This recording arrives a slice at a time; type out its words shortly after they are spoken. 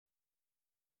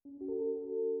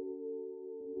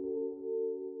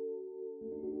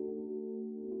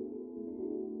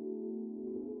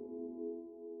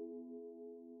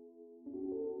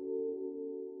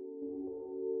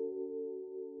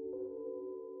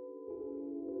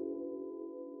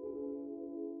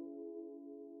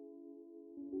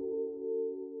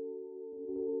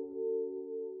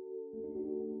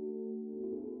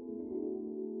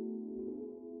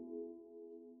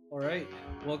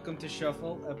Welcome to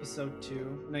Shuffle, episode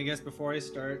 2. And I guess before I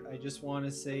start, I just want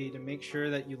to say to make sure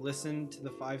that you listen to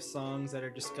the 5 songs that are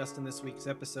discussed in this week's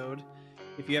episode.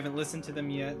 If you haven't listened to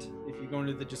them yet, if you go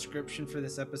into the description for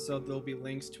this episode, there'll be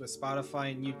links to a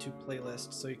Spotify and YouTube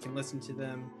playlist so you can listen to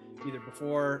them either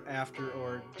before, after,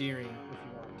 or during if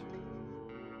you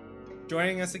want.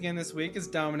 Joining us again this week is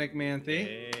Dominic Manthe.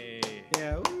 Hey.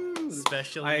 Yeah, woo.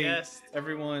 Special guest.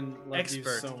 Everyone loves you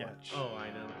Expert so guest. much. Oh,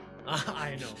 I know.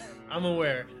 I know. I'm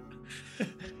aware.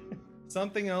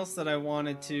 Something else that I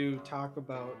wanted to talk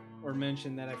about or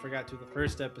mention that I forgot to the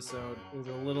first episode is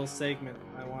a little segment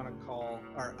I want to call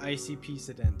our ICP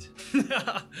incident.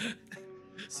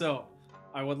 So,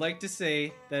 I would like to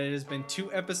say that it has been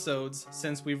 2 episodes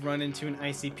since we've run into an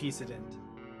ICP incident.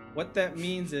 What that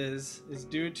means is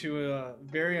due to a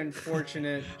very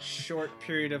unfortunate short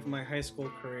period of my high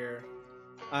school career,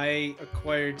 I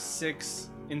acquired 6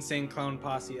 Insane Clown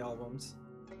Posse albums.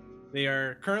 They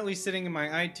are currently sitting in my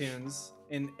iTunes,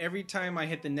 and every time I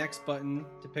hit the next button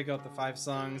to pick out the 5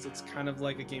 songs, it's kind of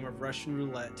like a game of Russian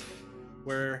roulette,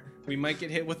 where we might get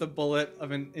hit with a bullet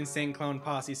of an Insane Clown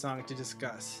Posse song to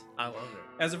discuss. I love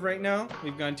it. As of right now,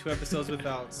 we've gone 2 episodes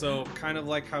without, so kind of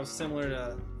like how similar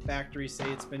to Factory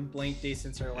say it's been blank day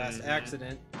since our last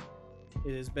accident.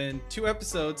 It has been 2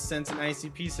 episodes since an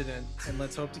ICP incident, and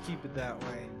let's hope to keep it that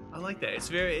way. I like that.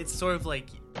 It's sort of like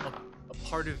a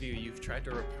part of you've tried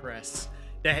to repress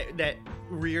that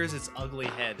rears its ugly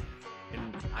head,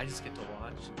 and I just get to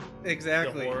watch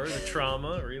Exactly. the horror, the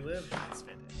trauma, relive. It's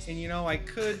fantastic. And you know, I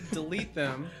could delete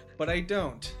them, but I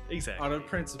don't. Exactly. Out of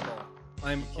principle.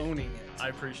 I'm owning it. I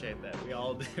appreciate that. We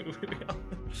all do.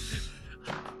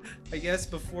 I guess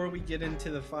before we get into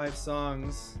the 5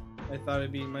 songs, I thought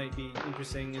might be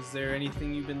interesting. Is there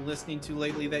anything you've been listening to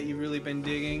lately that you've really been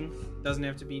digging? Doesn't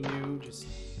have to be new, just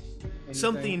anything.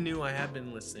 Something new I have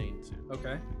been listening to.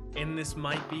 Okay. And this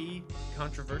might be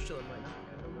controversial, it might not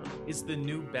be, I don't know. It's the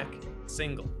new Beck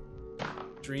single,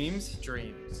 Dreams?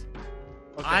 Dreams.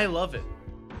 Okay. I love it.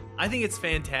 I think it's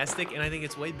fantastic, and I think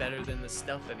it's way better than the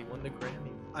stuff that he won the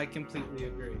Grammy. I completely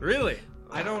agree. Really?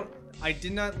 I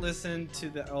did not listen to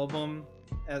the album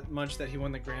as much that he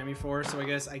won the Grammy for, so I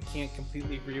guess I can't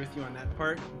completely agree with you on that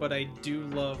part, but I do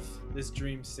love this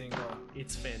Dream single.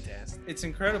 It's fantastic. It's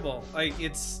incredible. Like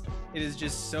it is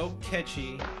just so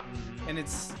catchy, and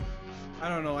I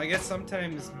don't know, I guess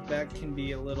sometimes Beck can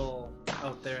be a little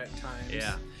out there at times.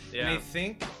 Yeah. And I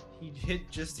think he hit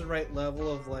just the right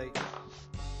level of like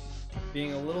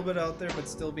being a little bit out there but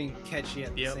still being catchy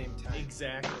at the same time.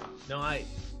 Exactly. No,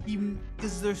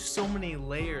 because there's so many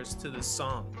layers to the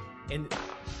song, and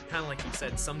kind of like you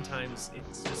said, sometimes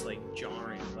it's just like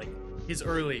jarring, like his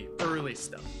early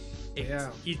stuff.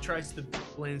 He tries to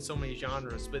blend so many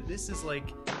genres, but this is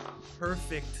like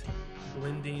perfect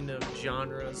blending of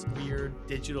genres, weird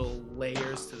digital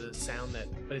layers to the sound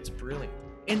but it's brilliant.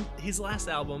 And his last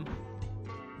album,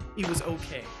 it was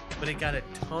okay, but it got a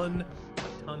ton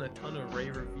of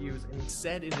rave reviews, and he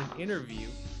said in an interview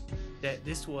that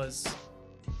this was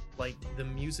like the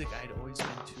music I'd always been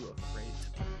too afraid to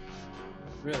play.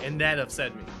 Really? And that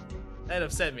upset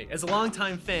me. As a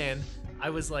longtime fan,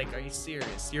 I was like, are you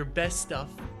serious? Your best stuff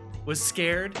was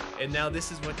Scared, and now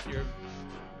this is what you're...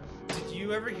 Did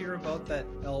you ever hear about that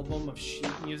album of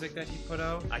sheet music that he put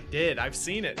out? I did. I've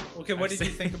seen it. Okay, what did you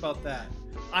think about that?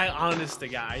 Honest to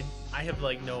God, I have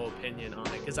like no opinion on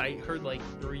it, because I heard like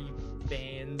 3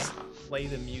 bands play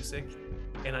the music,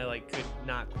 and I like could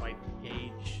not quite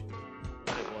gauge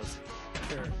what it was.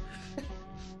 Sure.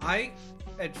 I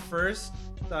at first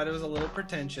thought it was a little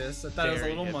pretentious. I thought it was a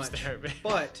little much.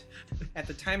 But at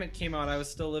the time it came out, I was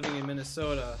still living in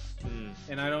Minnesota,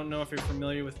 and I don't know if you're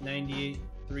familiar with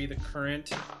 98.3 The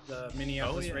Current, the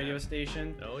Minneapolis radio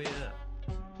station. Oh yeah.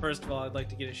 First of all, I'd like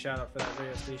to get a shout out for that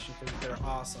radio station because they're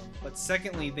awesome. But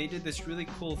secondly, they did this really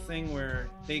cool thing where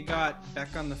they got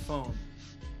Beck on the phone,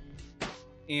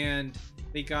 and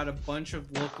they got a bunch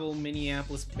of local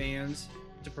Minneapolis bands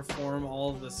to perform all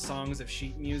of the songs of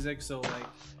sheet music. So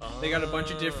like they got a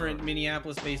bunch of different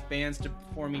Minneapolis-based bands to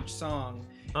perform each song,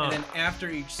 and then after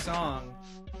each song,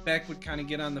 Beck would kind of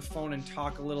get on the phone and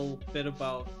talk a little bit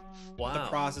about the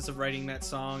process of writing that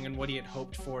song and what he had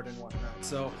hoped for it and whatnot.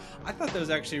 So I thought that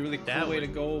was actually a really cool way to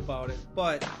go about it.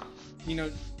 But you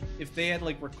know, if they had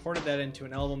like recorded that into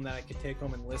an album that I could take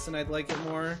home and listen, I'd like it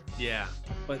more. Yeah.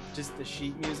 But just the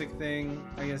sheet music thing,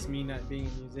 I guess me not being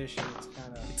a musician,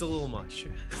 it's a little much.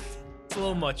 It's a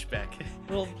little much, Beck.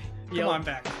 Well, come on,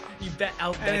 Beck. He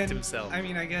outbecked himself. I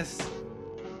mean, I guess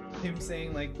him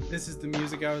saying like, this is the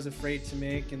music I was afraid to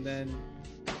make, and then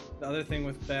the other thing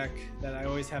with Beck that I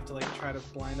always have to like try to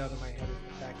blind out of my head is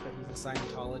the fact that he's a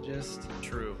Scientologist.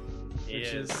 True. which He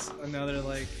is another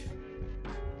like.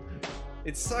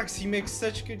 It sucks. He makes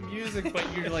such good music, but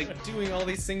you're like doing all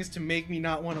these things to make me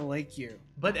not want to like you.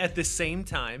 But at the same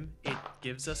time, it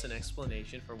gives us an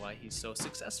explanation for why he's so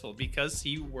successful, because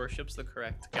he worships the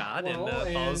correct God Well,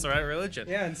 and follows the right religion.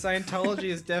 Yeah, and Scientology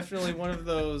is definitely one of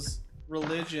those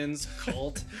religions,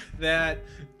 cult, that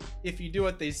if you do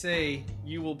what they say,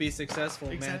 you will be successful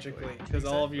Exactly. magically. Because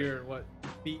all of your,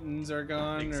 Thetans are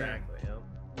gone, Exactly. Yeah.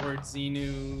 or Lord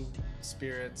Xenu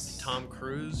spirits. Tom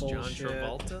Cruise, Bullshit. John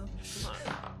Travolta. Come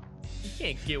on. You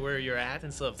can't get where you're at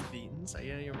and still have Thetans. Are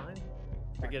you out of your mind?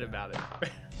 Forget about it.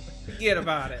 Forget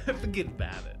about it. Forget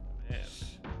about it, man.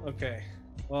 Okay,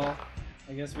 well,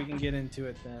 I guess we can get into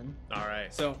it then. All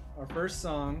right. So, our first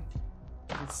song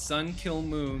is Sun Kill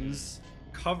Moon's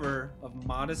cover of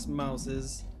Modest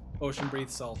Mouse's Ocean Breathe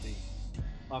Salty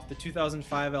off the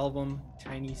 2005 album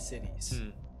Tiny Cities.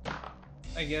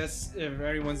 I guess if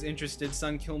everyone's interested,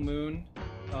 Sun Kill Moon,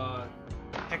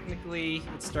 technically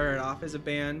it started off as a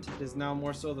band. It is now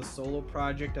more so the solo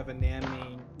project of a man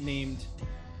named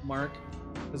Mark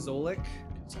Kozolik.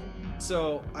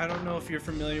 So I don't know if you're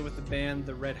familiar with the band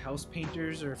The Red House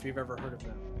Painters or if you've ever heard of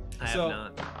them. I have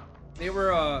not. They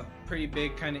were a pretty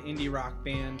big kind of indie rock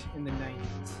band in the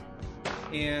 90s,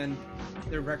 and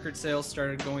their record sales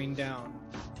started going down.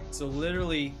 So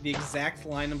literally the exact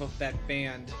lineup of that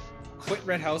band quit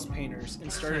Red House Painters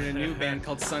and started a new band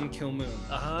called Sun Kill Moon.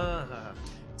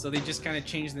 So they just kind of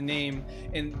changed the name,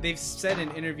 and they've said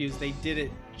in interviews they did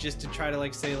it just to try to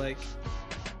like say like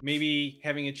maybe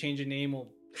having a change of name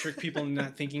will trick people into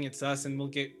not thinking it's us, and we'll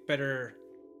get better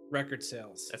record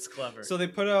sales. That's clever. So they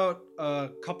put out a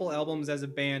couple albums as a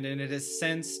band, and it has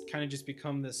since kind of just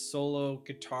become this solo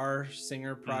guitar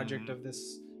singer project of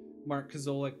this Mark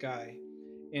Kozolik guy.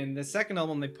 And the second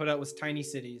album they put out was Tiny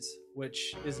Cities,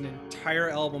 which is an entire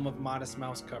album of Modest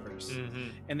Mouse covers.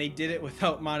 And they did it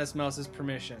without Modest Mouse's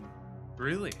permission.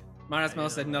 Really? Modest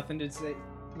Mouse had nothing to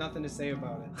say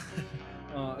about it.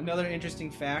 Another interesting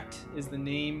fact is the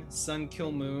name Sun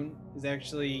Kill Moon is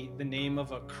actually the name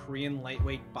of a Korean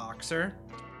lightweight boxer.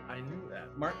 I knew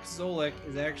that. Mark Kozolik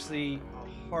is actually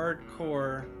a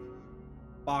hardcore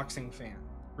boxing fan.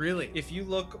 Really? If you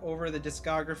look over the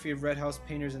discography of Red House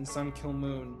Painters and Sun Kill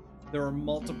Moon, there are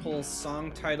multiple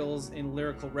song titles and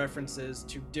lyrical references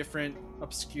to different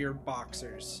obscure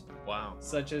boxers. Wow.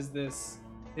 Such as this,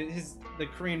 the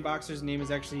Korean boxer's name is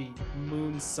actually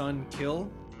Moon Sun Kill,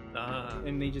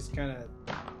 and they just kind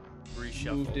of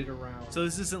reshuffled. moved it around. So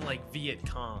this isn't like Viet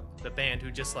Cong, the band who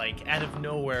just like out of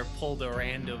nowhere pulled a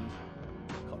random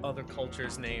other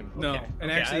culture's name. No, Okay. and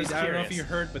Okay, actually, I don't know if curious. you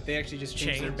heard, but they actually just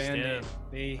changed their band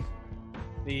name.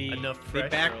 They Enough they pressure.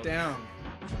 backed down,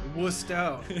 wussed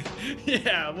out.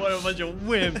 Yeah, what a bunch of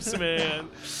wimps, man.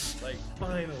 Like,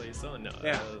 finally,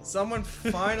 Yeah, someone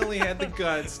finally had the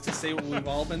guts to say what we've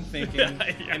all been thinking,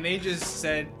 Yeah. and they just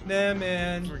said, "Nah,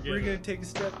 man, Forget we're gonna it. take a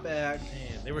step back."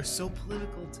 Man, they were so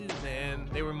political too, man.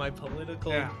 They were my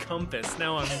political Yeah. compass.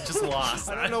 Now I'm just lost.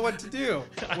 I don't know what to do.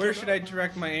 I Where don't should know. I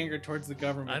direct my anger towards the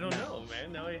government? I don't now? know,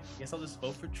 man. Now I guess I'll just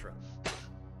vote for Trump.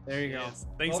 There you go. Yes.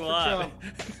 Thanks Vote a for lot. Trump.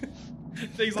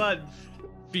 Thanks a lot,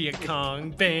 Viet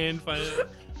Cong band,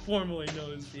 formerly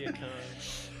known as Viet Cong.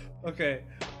 Okay,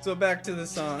 so back to the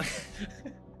song.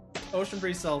 Ocean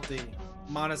Breeze Salty,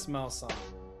 Modest Mouse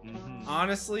song.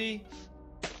 Honestly,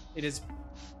 it is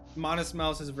Modest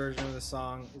Mouse's version of the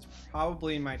song is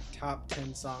probably my top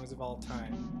 10 songs of all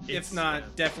time. If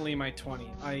not, definitely my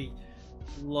 20. I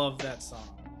love that song.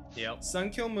 Yep.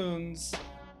 Sun Kill Moon's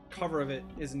cover of it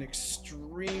is an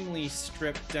extremely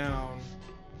stripped down,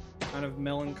 kind of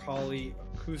melancholy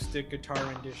acoustic guitar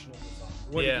rendition of the song.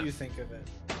 What Yeah. do you think of it?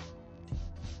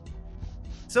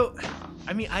 So,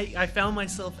 I mean, I found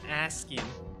myself asking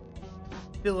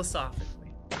philosophically,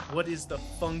 what is the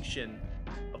function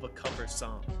of a cover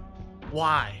song?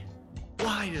 Why?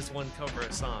 Why does one cover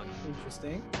a song?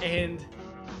 Interesting. And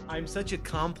I'm such a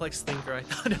complex thinker, I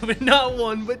thought of it not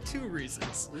one, but two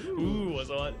reasons. Ooh, was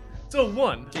on. So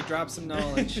one, Okay, drop some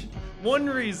knowledge. one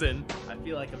reason I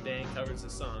feel like a band covers a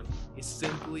song is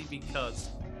simply because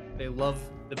they love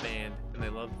the band and they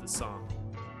love the song.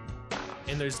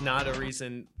 And there's not a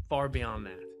reason far beyond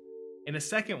that. And a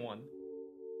second one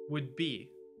would be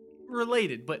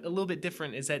related, but a little bit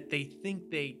different, is that they think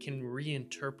they can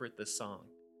reinterpret the song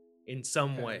in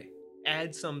some Okay. way,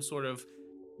 add some sort of,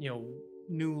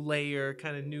 new layer,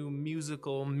 kind of new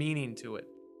musical meaning to it.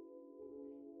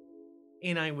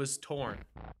 And I was torn.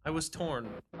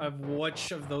 Of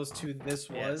which of those two this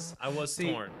was? Yes, I was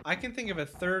See, torn. I can think of a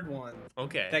third one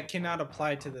Okay. that cannot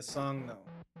apply to the song though.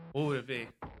 What would it be?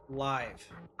 Live.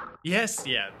 Yes,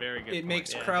 yeah, very good. It point.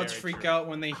 makes Yeah, crowds very freak true. out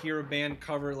when they hear a band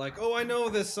cover, like, oh, I know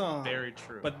this song. Very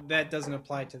true. But that doesn't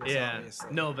apply to this, yeah,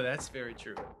 obviously. no, but that's very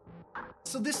true.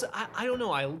 So this, I don't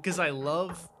know, because I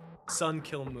love Sun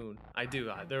Kill Moon. I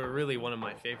do. They're really one of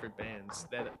my favorite bands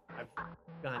that I've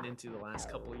gotten into the last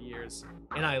couple of years,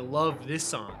 and I love this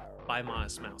song by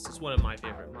Modest Mouse. It's one of my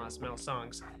favorite Modest Mouse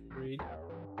songs. Agreed.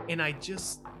 And I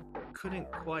just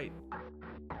couldn't quite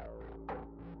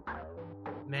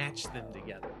match them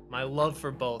together. My love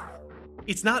for both.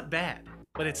 It's not bad,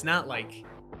 but it's not like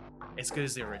as good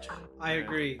as the original. I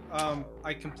agree.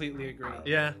 I completely agree.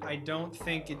 Yeah. I don't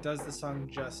think it does the song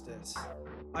justice.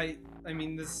 I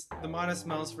mean, the Modest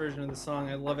Mouse version of the song,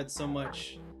 I love it so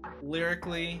much.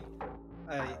 Lyrically,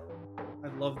 I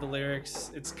love the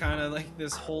lyrics. It's kind of like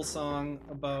this whole song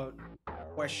about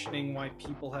questioning why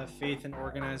people have faith in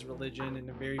organized religion in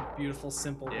a very beautiful,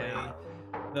 simple way.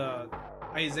 The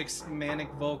Isaac's manic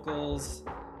vocals,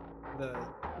 the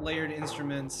layered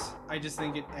instruments, I just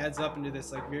think it adds up into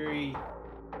this like very,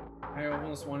 I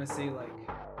almost want to say like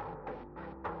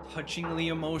touchingly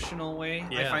emotional way.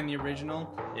 I find the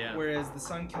original. Yeah. Whereas the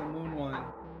Sun Kill Moon one,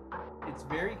 it's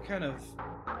very kind of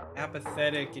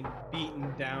apathetic and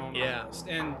beaten down almost.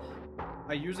 And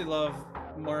I usually love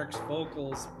Mark's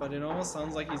vocals, but it almost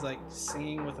sounds like he's like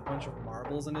singing with a bunch of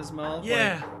marbles in his mouth.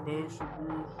 Yeah.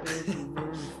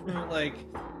 Like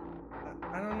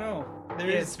I don't know.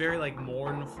 It's very like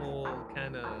mournful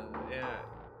kind of,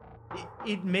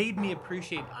 It made me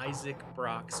appreciate Isaac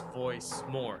Brock's voice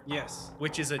more. Yes.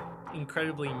 Which is an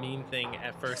incredibly mean thing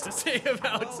at first to say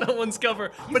about someone's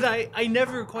cover. But I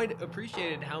never quite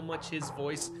appreciated how much his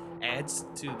voice adds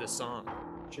to the song.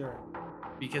 Sure.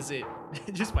 Because it,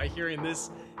 just by hearing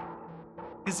this,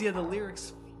 because the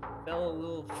lyrics fell a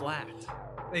little flat.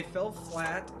 They fell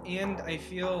flat, and I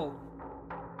feel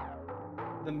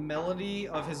the melody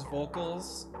of his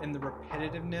vocals and the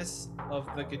repetitiveness of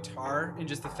the guitar and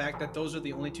just the fact that those are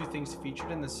the only two things featured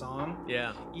in the song.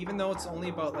 Yeah. Even though it's only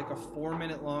about like a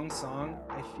 4-minute long song,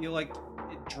 I feel like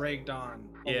it dragged on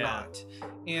a lot.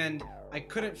 And I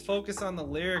couldn't focus on the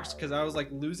lyrics because I was like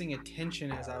losing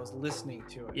attention as I was listening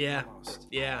to it. Yeah. Almost.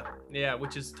 Yeah,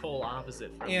 which is total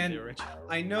opposite from And the original.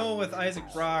 I know with Isaac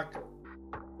Brock,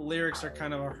 lyrics are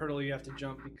kind of a hurdle you have to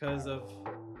jump because of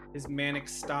his manic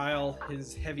style,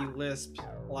 his heavy lisp.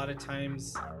 A lot of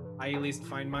times, I at least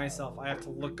find myself, I have to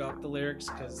look up the lyrics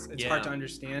because it's hard to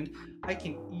understand. I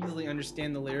can easily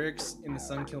understand the lyrics in the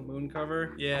Sun Kill Moon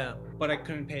cover. Yeah. But I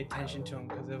couldn't pay attention to them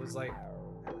because it was like,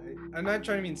 I'm not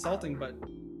trying to be insulting, but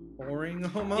boring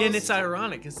almost. Yeah, and it's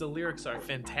ironic because the lyrics are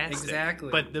fantastic.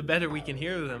 Exactly. But the better we can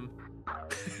hear them.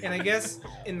 And I guess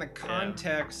in the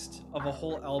context of a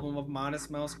whole album of Modest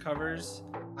Mouse covers,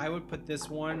 I would put this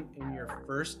one in your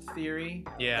first theory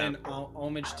and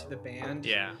homage to the band.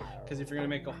 Yeah. Because if you're going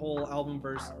to make a whole album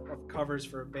of covers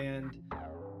for a band,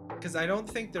 because I don't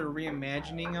think they're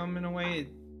reimagining them in a way.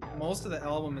 Most of the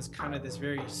album is kind of this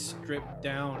very stripped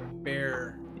down,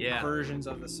 bare versions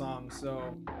of the song.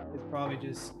 So it's probably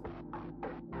just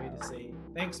a way to say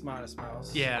thanks, Modest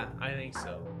Mouse. Yeah, I think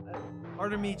so.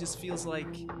 Part of me just feels like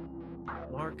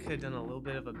Mark could have done a little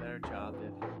bit of a better job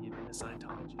if he'd been a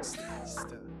Scientologist.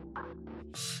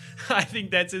 I think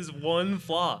that's his one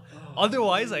flaw.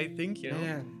 Otherwise, I think,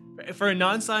 for a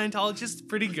non-Scientologist,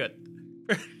 pretty good.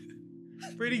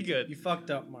 Pretty good. You fucked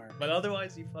up, Mark. But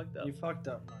otherwise, you fucked up. You fucked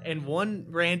up, Mark. And one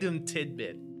random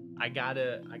tidbit I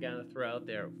gotta throw out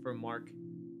there for Mark.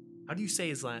 How do you say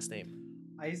his last name?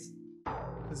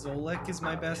 Zolek is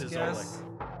my best guess.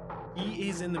 He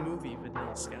is in the movie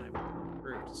Vanilla Sky with Tom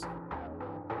Cruise.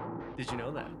 Did you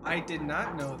know that? I did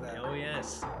not know that. Oh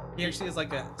yes. He actually has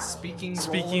like a speaking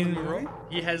role.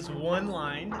 He has one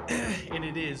line, and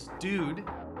it is, "Dude,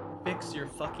 fix your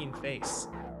fucking face."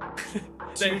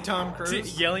 To Tom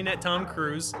Cruise? Yelling at Tom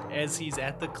Cruise as he's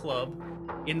at the club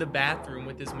in the bathroom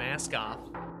with his mask off,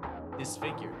 his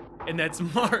figure. And that's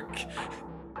Mark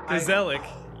Kozelek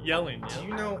yelling. Do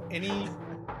you know any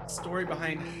story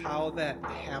behind how that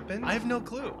happened? I have no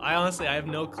clue. I have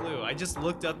no clue. I just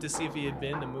looked up to see if he had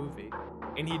been in the movie.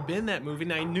 And he'd been in that movie,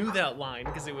 and I knew that line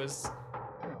because it was,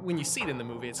 when you see it in the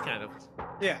movie, it's kind of,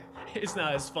 it's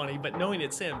not as funny, but knowing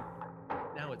it's him,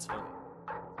 now it's funny.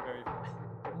 It's very funny.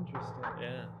 Interesting.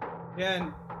 Yeah. Yeah,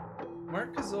 and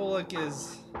Mark Kozelek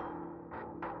is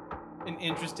an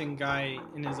interesting guy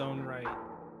in his own right.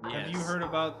 Yes. Have you heard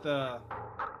about the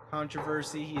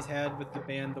controversy he's had with the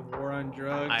band The War on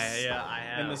Drugs? I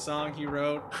have. And the song he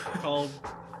wrote called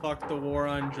Fuck the War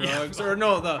on Drugs. Or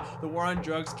no, the War on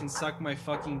Drugs Can Suck My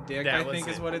Fucking Dick, I think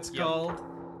is what it's called.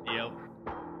 Yep.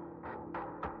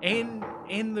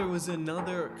 And there was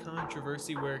another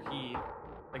controversy where he,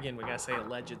 again, we gotta say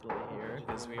allegedly here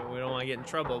because we don't want to get in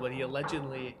trouble, but he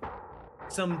allegedly,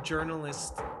 some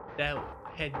journalist that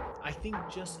had, I think,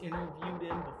 just interviewed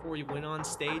him before he went on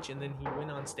stage, and then he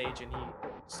went on stage and he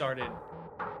started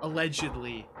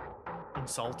allegedly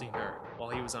insulting her while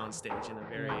he was on stage in a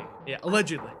very,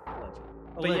 allegedly.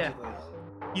 But yeah,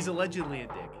 he's allegedly a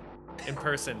dick in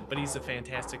person, but he's a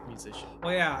fantastic musician.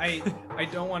 Well, yeah, I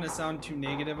don't want to sound too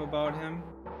negative about him.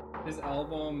 His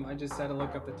album, I just had to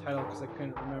look up the title because I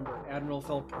couldn't remember. Admiral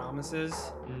Fell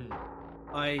Promises.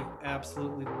 I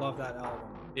absolutely love that album.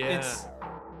 Yeah.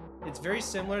 It's very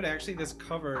similar to actually this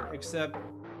cover, except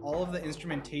all of the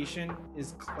instrumentation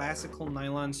is classical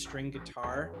nylon string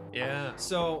guitar. Yeah.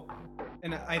 So,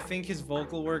 and I think his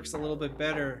vocal works a little bit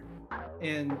better,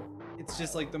 and it's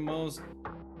just like the most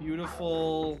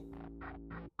beautiful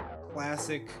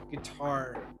classic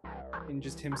guitar in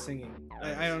just him singing.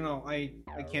 I don't know. I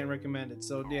can't recommend it.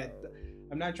 So yeah,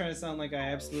 I'm not trying to sound like I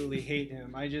absolutely hate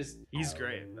him. He's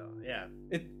great though. Yeah.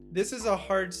 This is a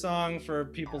hard song for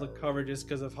people to cover just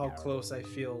because of how close I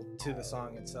feel to the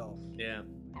song itself. Yeah.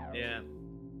 Yeah.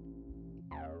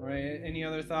 Right. Any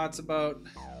other thoughts about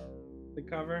the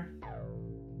cover?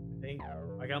 I think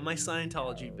I got my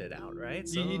Scientology bit out, right?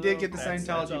 So you did get the that's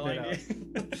Scientology all I bit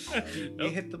out. you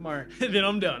Nope. hit the mark. Then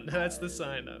I'm done. That's the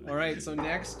sign of it. All right, so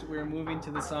next we're moving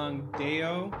to the song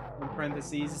Deo, in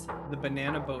parentheses, the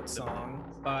Banana Boat song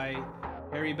by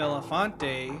Harry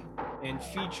Belafonte and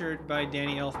featured by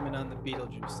Danny Elfman on the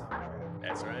Beetlejuice soundtrack.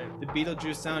 That's right. The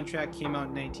Beetlejuice soundtrack came out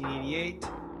in 1988.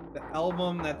 The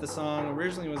album that the song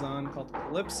originally was on, called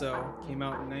Calypso, came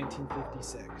out in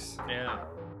 1956. Yeah.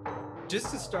 Just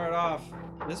to start off,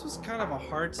 this was kind of a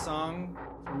hard song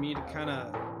for me to kind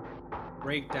of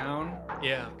break down.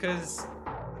 Yeah. Because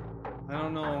I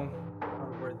don't know how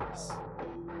to word this.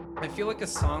 I feel like a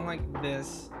song like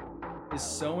this is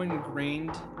so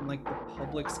ingrained in like the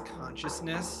public's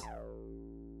consciousness.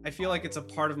 I feel like it's a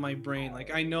part of my brain.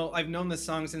 Like I've known this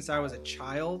song since I was a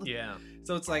child. Yeah.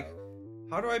 So it's like,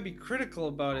 how do I be critical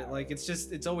about it? Like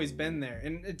it's always been there,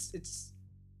 and it's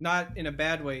not in a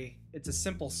bad way. It's a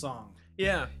simple song.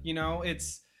 Yeah. You know,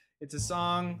 it's a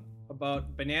song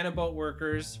about banana boat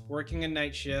workers working a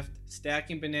night shift,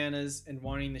 stacking bananas, and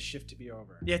wanting the shift to be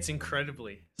over. Yeah, it's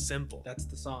incredibly simple. That's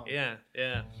the song. Yeah,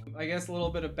 yeah. I guess a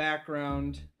little bit of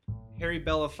background. Harry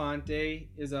Belafonte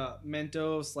is a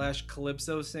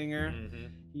mento/calypso singer. Mm-hmm.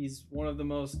 He's one of the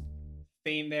most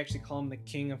famed. They actually call him the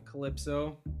king of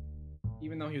calypso,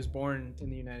 even though he was born in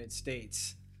the United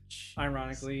States,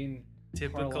 ironically. In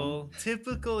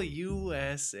Typical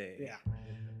USA. Yeah.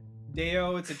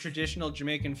 Deo, it's a traditional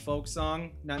Jamaican folk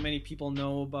song. Not many people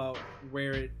know about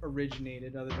where it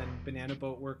originated other than banana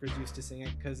boat workers used to sing it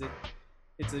because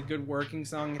it's a good working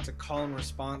song. It's a call and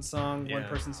response song. Yeah. One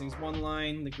person sings one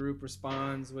line, the group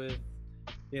responds with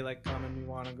 "Daylight Come We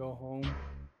Want to Go Home."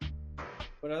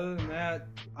 But other than that,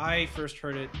 I first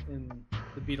heard it in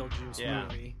the Beetlejuice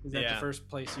movie. Is that the first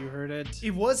place you heard it?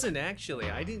 It wasn't actually.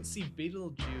 I didn't see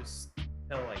Beetlejuice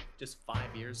until like just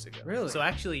 5 years ago. Really? So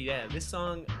actually, yeah, this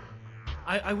song,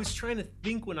 I was trying to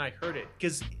think when I heard it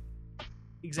because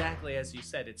exactly as you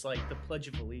said, it's like the Pledge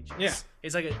of Allegiance. Yeah.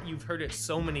 It's like you've heard it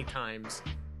so many times,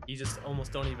 you just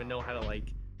almost don't even know how to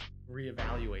like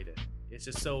reevaluate it. It's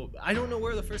just so, I don't know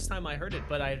where the first time I heard it,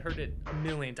 but I had heard it a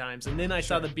million times, and then I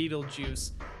saw the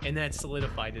Beetlejuice, and that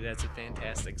solidified it as a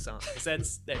fantastic song.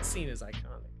 Because that scene is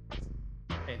iconic.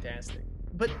 Fantastic.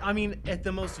 But I mean, at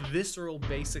the most visceral,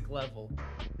 basic level,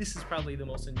 this is probably the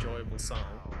most enjoyable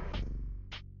song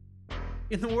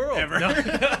in the world. Ever. No.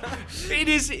 It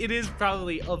is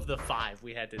probably of the 5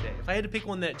 we had today. If I had to pick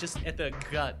one that just at the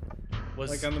gut was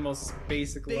like on the most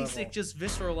basic level. just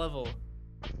visceral level,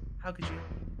 how could you?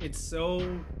 It's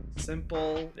so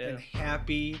simple and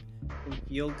happy and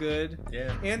feel good.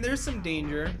 Yeah. And there's some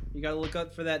danger. You gotta look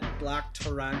out for that black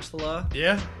tarantula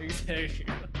Yeah.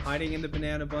 hiding in the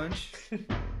banana bunch.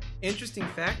 Interesting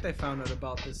fact I found out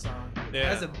about this song. It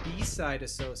has a B-side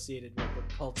associated with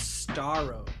it called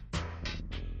Starro.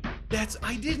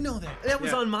 I did know that. That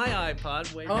was on my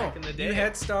iPod way back in the day. You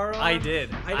had Starro? I did.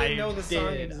 I didn't know the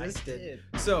song did. existed.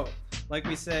 So, like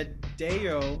we said,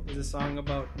 Deo is a song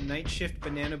about night shift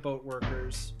banana boat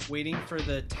workers waiting for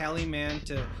the tally man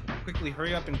to quickly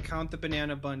hurry up and count the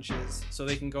banana bunches so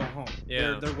they can go home.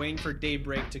 Yeah. They're waiting for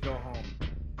daybreak to go home.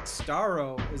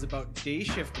 Starro is about day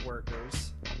shift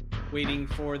workers waiting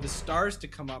for the stars to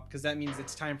come up because that means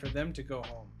it's time for them to go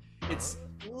home. It's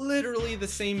literally the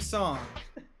same song.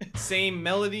 Same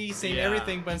melody, same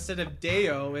everything, but instead of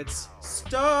Deo, it's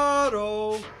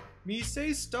Starro. Me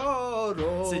say start.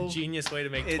 It's a genius way to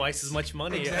make twice It's- as much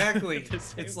money. Exactly. at the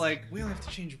same It's like we only have to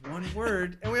change one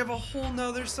word, and we have a whole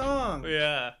nother song.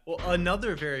 Yeah. Well,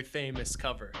 another very famous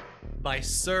cover by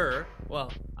Sir.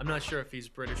 Well, I'm not sure if he's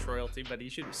British royalty, but he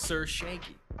should be Sir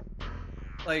Shaggy.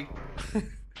 Like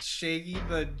Shaggy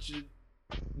the.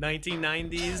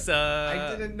 1990s.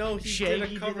 I didn't know he Shaggy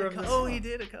did a cover of this Oh, song. he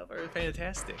did a cover.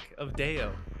 Fantastic. Of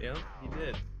Deo. Yeah, he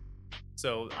did.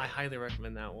 So I highly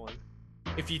recommend that one.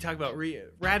 If you talk about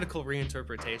radical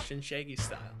reinterpretation, Shaggy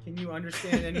style. Can you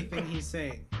understand anything he's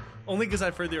saying? Only because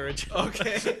I've heard the original.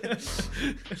 Okay.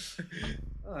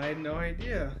 Oh, I had no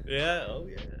idea. Yeah. Oh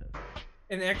yeah.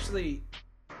 And actually,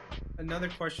 another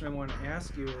question I want to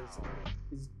ask you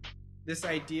is this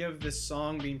idea of this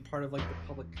song being part of like the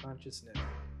public consciousness.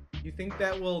 Do you think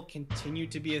that will continue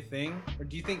to be a thing, or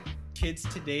do you think kids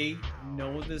today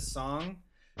know this song?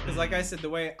 Because, like I said, the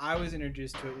way I was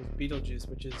introduced to it was Beetlejuice,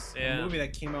 which is Yeah. a movie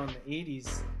that came out in the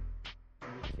 '80s.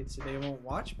 Maybe kids today won't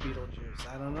watch Beetlejuice.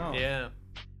 I don't know. Yeah.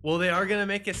 Well, they are gonna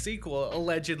make a sequel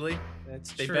allegedly.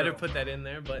 That's They true. better put that in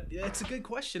there. But yeah, it's a good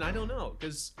question. I don't know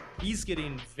because he's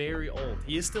getting very old.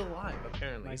 He is still alive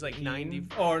apparently. He's like 90.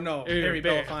 Oh no, Harry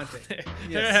Belafonte.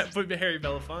 Yes. Put Harry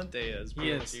Belafonte as He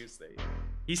is. Beetlejuice.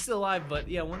 He's still alive, but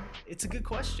yeah, it's a good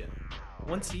question.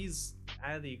 Once he's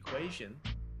out of the equation,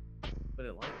 put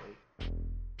it lightly.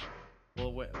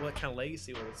 Well, what kind of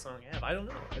legacy will the song have? I don't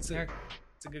know. It's a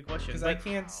good question. Because I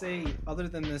can't say, other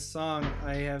than this song,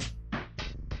 I have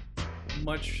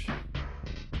much.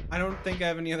 I don't think I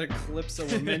have any other Calypso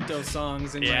Memento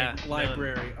songs in Yeah, my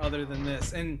library other than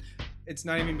this. And it's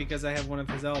not even because I have one of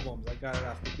his albums. I got it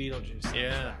off the Beetlejuice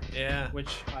soundtrack, Yeah.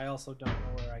 which I also don't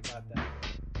know where I got that.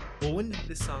 Well, when did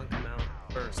this song come out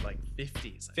first? Like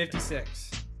 50s. I think.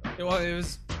 56. It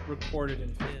was recorded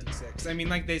in 56. I mean,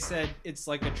 like they said, it's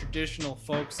like a traditional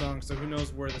folk song, so who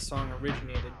knows where the song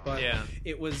originated. But Yeah.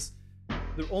 it was...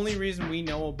 The only reason we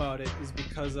know about it is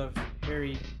because of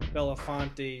Harry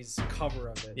Belafonte's cover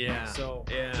of it. Yeah, So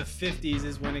yeah. the 50s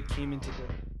is when it came into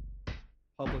the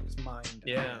public's mind. I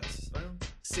Yeah. guess. Well,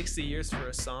 60 years for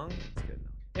a song. That's good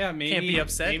enough. Yeah, maybe. Can't be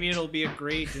upset. Maybe it'll be a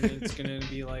great, and it's gonna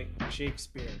be like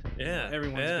Shakespeare. Yeah.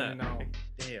 Everyone's gonna know.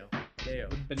 Deo. The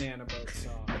Banana Boat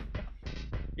song.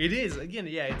 It is. Again,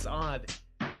 yeah, it's odd.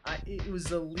 It was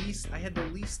the least. I had the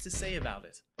least to say about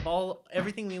it. Of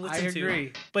everything we I listened to.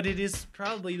 agree. But it is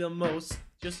probably the most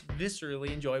just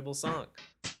viscerally enjoyable song.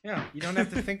 Yeah, you don't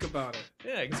have to think about it.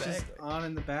 Yeah, It's just exactly. on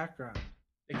in the background.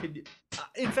 It could.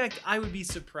 In fact, I would be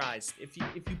surprised if you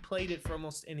played it for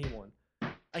almost anyone.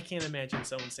 I can't imagine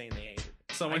someone saying they hate it.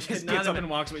 Someone I just could not gets up ima- and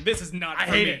walks away. This is not I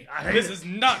for hate me. it. I hate This it. is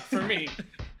not for me.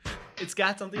 It's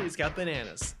got something. It's got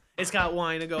bananas. It's got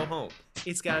wine to go home.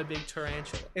 It's got a big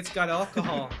tarantula. It's got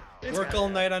alcohol. It's Work got- all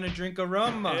night on a drink of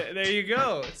rum. There you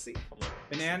go. See, come on.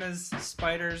 Bananas,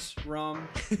 spiders, rum.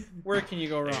 Where can you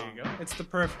go There wrong? you go. It's the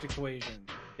perfect equation.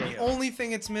 The Deo. only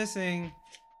thing it's missing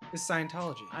is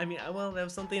Scientology. I mean, well, that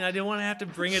was something I didn't want to have to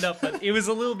bring it up, but it was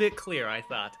a little bit clear. I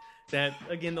thought that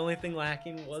again, the only thing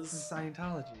lacking It's was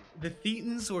Scientology. the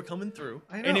Thetans were coming through,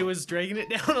 I and it know. was dragging it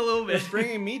down a little bit. It's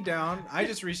bringing me down. I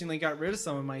just recently got rid of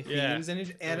some of my Yeah. themes, and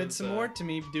it added was, some more to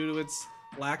me due to its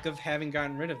lack of having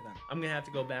gotten rid of them. I'm gonna have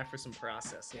to go back for some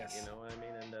processing. Yes. You know what I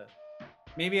mean? And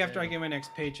Maybe after Yeah. I get my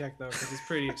next paycheck, though, because it's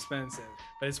pretty expensive.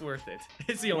 but it's worth it.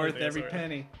 It's the only Worth thing that's every worth it.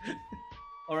 penny.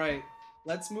 All right,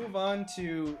 let's move on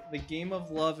to The Game of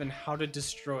Love and How to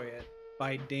Destroy It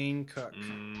by Dane Cook.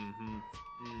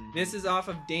 This is off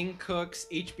of Dane Cook's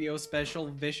HBO special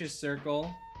Vicious Circle,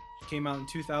 which came out in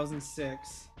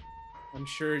 2006. I'm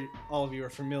sure all of you are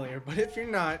familiar, but if you're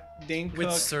not, Dane Cook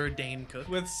with Sir Dane Cook.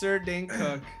 with Sir Dane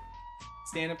Cook,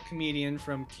 stand-up comedian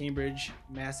from Cambridge,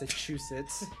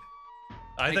 Massachusetts.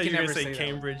 I I thought can you were never gonna say say that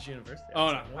Cambridge University. Oh,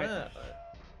 was no, like,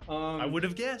 Um, I would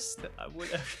have guessed. I would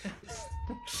have guessed.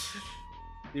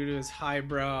 due to his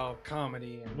highbrow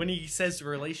comedy. And When he says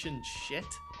relation shit.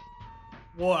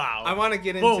 Wow. I want to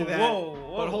get into that,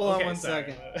 whoa. but hold on Okay, one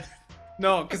sorry. second.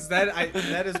 No, because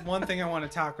that is one thing I want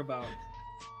to talk about.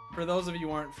 For those of you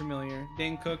who aren't familiar,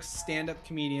 Dane Cook's stand-up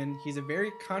comedian. He's a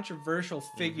very controversial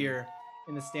figure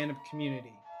in the stand-up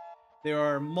community. There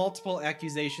are multiple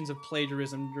accusations of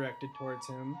plagiarism directed towards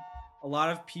him. A lot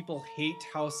of people hate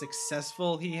how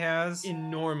successful he has.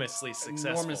 Enormously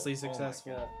successful. Enormously Oh my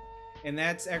successful. God. And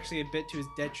that's actually a bit to his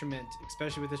detriment,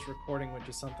 especially with this recording, which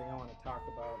is something I want to talk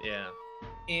about. Yeah.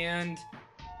 And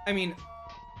I mean,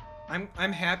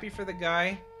 I'm happy for the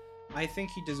guy. I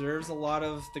think he deserves a lot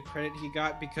of the credit he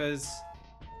got because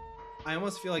I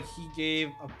almost feel like he gave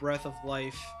a breath of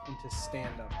life into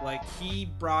stand-up. Like he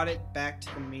brought it back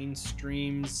to the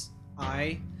mainstream's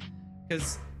eye,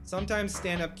 because sometimes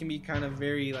stand-up can be kind of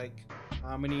very like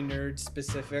comedy nerd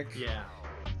specific. Yeah.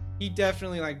 He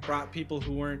definitely like brought people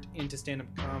who weren't into stand-up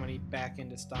comedy back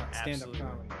into stand-up Absolutely.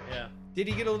 comedy. Yeah. Did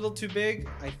he get a little too big?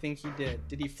 I think he did.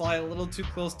 Did he fly a little too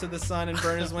close to the sun and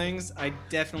burn his wings? I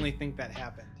definitely think that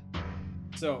happened.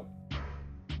 So,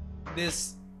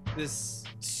 this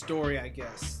story, I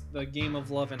guess, the game of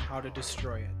love and how to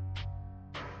destroy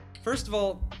it. First of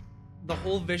all, the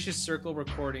whole Vicious Circle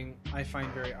recording I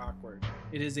find very awkward.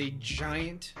 It is a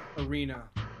giant arena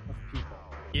of people.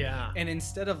 Yeah. And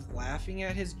instead of laughing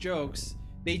at his jokes,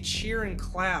 they cheer and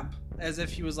clap as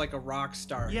if he was like a rock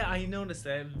star. Yeah, I noticed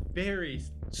that. Very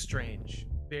strange.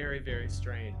 Very, very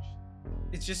strange.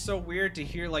 It's just so weird to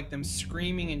hear like them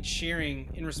screaming and cheering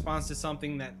in response to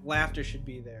something that laughter should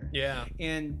be there. Yeah.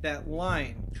 And that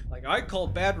line, like, I call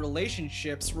bad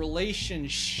relationships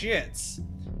relationships.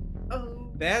 Oh.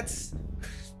 That's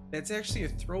actually a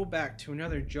throwback to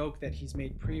another joke that he's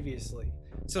made previously.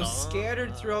 So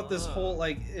scattered throughout this whole,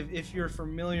 like, if you're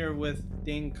familiar with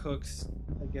Dane Cook's,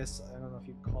 I guess, I don't know if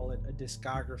you'd call it a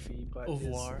discography, but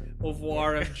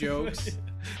oeuvre of jokes.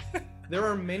 There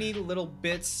are many little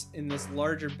bits in this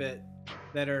larger bit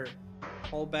that are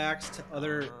callbacks to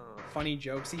other funny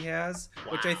jokes he has,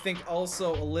 which I think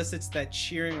also elicits that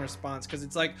cheering response, because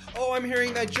it's like, oh, I'm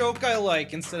hearing that joke I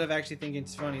like, instead of actually thinking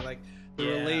it's funny. Like the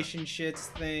relationships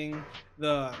thing,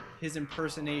 his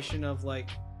impersonation of like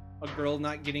a girl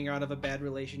not getting out of a bad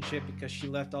relationship because she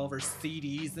left all of her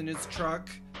CDs in his truck.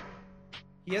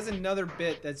 He has another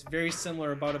bit that's very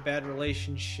similar about a bad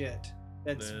relationship.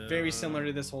 That's very similar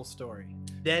to this whole story.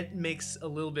 That makes a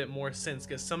little bit more sense,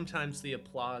 because sometimes the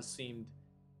applause seemed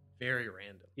very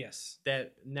random. Yes.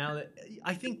 That now that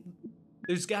I think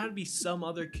there's got to be some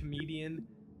other comedian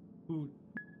who,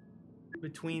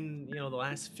 between the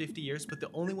last 50 years, but the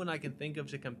only one I can think of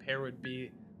to compare would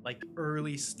be like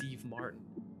early Steve Martin,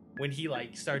 when he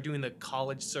like started doing the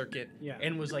college circuit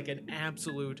and was like an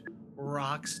absolute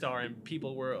rock star, and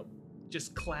people were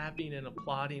just clapping and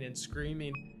applauding and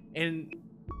screaming. And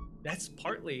that's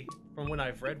partly from what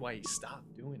I've read why he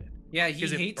stopped doing it. Yeah, he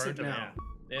hates it now.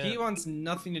 Yeah. He wants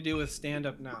nothing to do with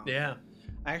stand-up now. Yeah.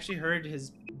 I actually heard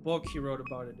his book he wrote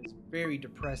about it is very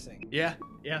depressing. Yeah,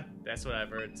 that's what I've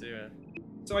heard too.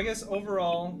 So I guess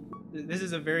overall, this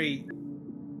is a very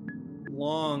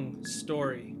long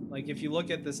story. Like if you look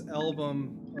at this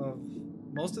album,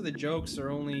 most of the jokes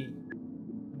are only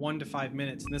 1 to 5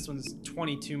 minutes, and this one's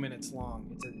 22 minutes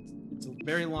long. It's a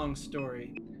very long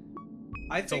story.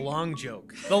 It's a long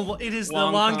joke. It is the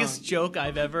longest joke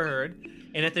I've ever heard.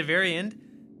 And at the very end,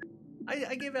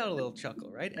 I gave out a little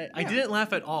chuckle, right? I didn't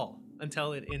laugh at all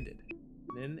until it ended.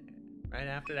 And then, right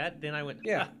after that, then I went,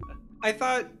 yeah. I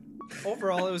thought,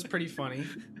 overall, it was pretty funny.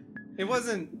 It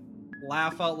wasn't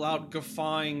laugh out loud,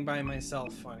 guffawing by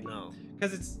myself funny. No.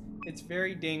 Because it's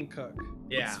very Dane Cook.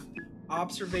 Yeah. It's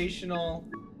observational.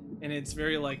 And it's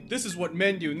very like, this is what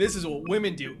men do and this is what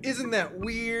women do. Isn't that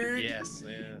weird? Yes.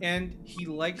 Yeah. And he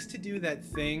likes to do that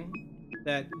thing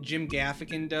that Jim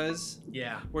Gaffigan does.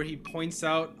 Yeah. Where he points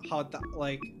out how,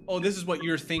 oh, this is what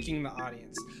you're thinking in the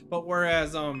audience. But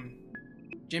whereas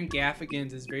Jim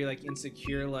Gaffigan's is very like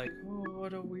insecure, like, oh,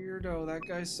 what a weirdo. That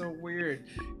guy's so weird.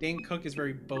 Dane Cook is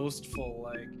very boastful,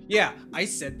 like, yeah, I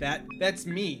said that. That's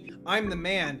me. I'm the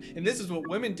man. And this is what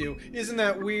women do. Isn't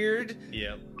that weird?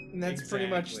 Yep. And that's pretty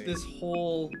much this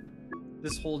whole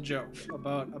joke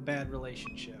about a bad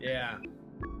relationship. Yeah.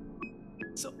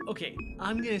 So, okay,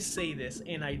 I'm going to say this,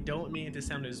 and I don't mean it to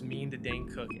sound as mean to Dane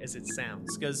Cook as it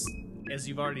sounds, because, as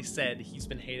you've already said, he's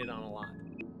been hated on a lot.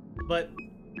 But,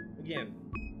 again,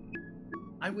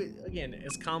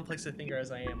 as complex a thinker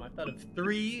as I am, I thought of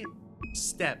 3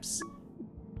 steps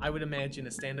I would imagine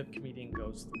a stand-up comedian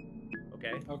goes through,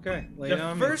 okay? Okay,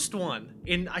 the first one,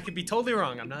 and I could be totally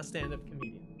wrong, I'm not a stand-up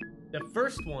comedian. The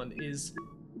first one is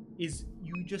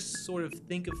you just sort of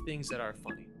think of things that are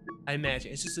funny. I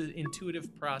imagine it's just an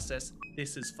intuitive process.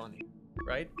 This is funny,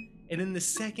 right? And then the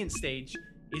second stage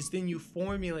is then you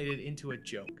formulate it into a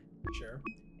joke. Sure.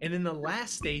 And then the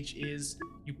last stage is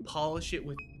you polish it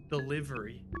with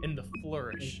delivery and the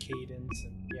flourish. And cadence.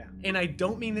 And I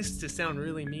don't mean this to sound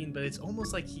really mean, but it's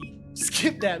almost like he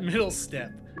skipped that middle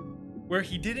step where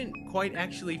he didn't quite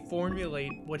actually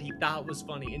formulate what he thought was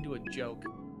funny into a joke,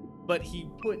 but he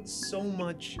put so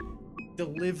much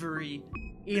delivery,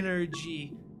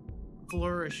 energy,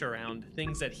 flourish around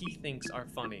things that he thinks are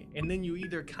funny. And then you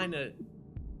either kind of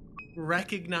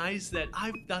recognize that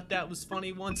I thought that was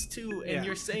funny once too, and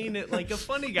you're saying it like a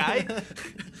funny guy,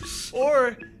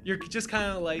 or you're just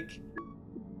kind of like,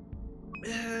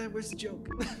 Where's the joke?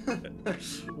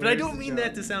 But I don't mean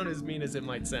that to sound as mean as it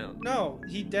might sound. No,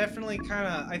 he definitely kind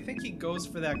of. I think he goes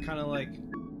for that kind of like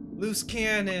loose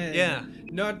cannon. Yeah.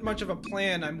 Not much of a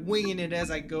plan. I'm winging it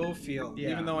as I go feel.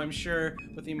 Yeah. Even though I'm sure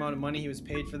with the amount of money he was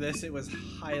paid for this, it was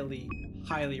highly,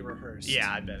 highly rehearsed.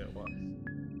 Yeah, I bet it was.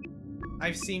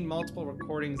 I've seen multiple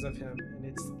recordings of him, and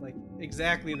it's like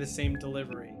exactly the same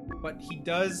delivery. But he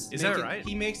does. Is make that it- right?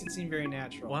 He makes it seem very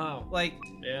natural. Wow. Like,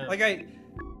 Yeah. like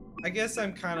I guess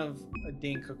I'm kind of a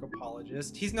Dane Cook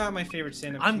apologist. He's not my favorite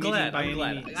stand-up I'm comedian glad. by I'm any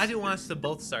glad. means. I didn't want us to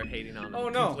both start hating on him. Oh,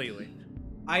 no. Completely.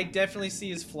 I definitely see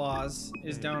his flaws,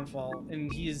 his downfall,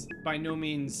 and he is by no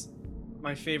means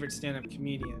my favorite stand-up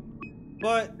comedian.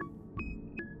 But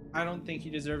I don't think he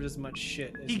deserves as much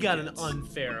shit as He got an gets.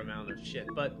 unfair amount of shit,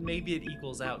 but maybe it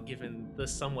equals out given the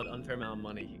somewhat unfair amount of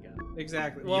money he got.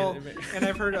 Exactly. Yeah, Well, it- and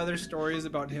I've heard other stories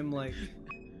about him like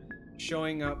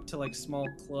showing up to like small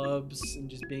clubs and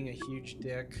just being a huge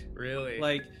dick. Really?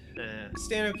 Like Eh.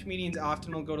 stand-up comedians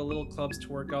often will go to little clubs to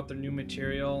work out their new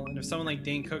material, and if someone like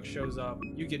Dane Cook shows up,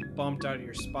 you get bumped out of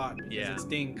your spot because Yeah. it's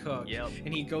Dane Cook. Yep.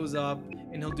 And he goes up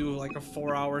and he'll do like a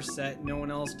 4-hour set, no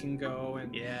one else can go,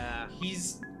 and Yeah.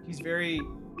 he's very,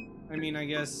 I mean, I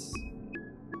guess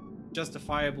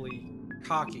justifiably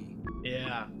cocky.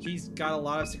 Yeah. He's got a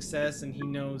lot of success and he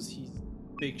knows he's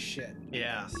big shit. I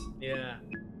Yeah. guess. Yeah.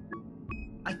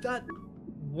 I thought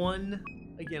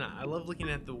again, I love looking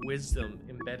at the wisdom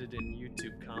embedded in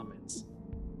YouTube comments.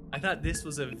 I thought this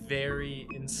was a very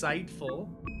insightful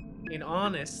and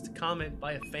honest comment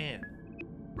by a fan.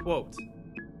 Quote,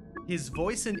 "His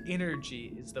voice and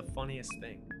energy is the funniest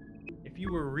thing. If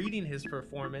you were reading his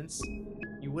performance,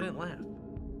 you wouldn't laugh.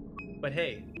 But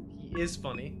hey, he is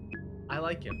funny. I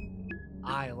like him.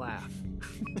 I laugh."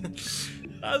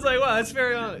 I was like, wow, that's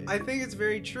very honest. I think it's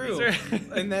very true. It's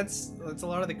very- And that's a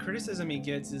lot of the criticism he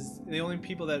gets is the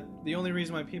only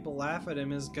reason why people laugh at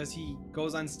him is because he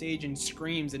goes on stage and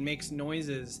screams and makes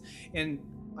noises, and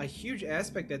a huge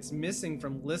aspect that's missing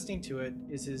from listening to it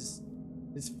is his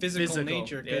physical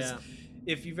nature, because yeah.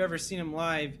 if you've ever seen him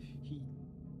live, he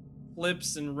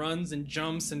flips and runs and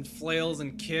jumps and flails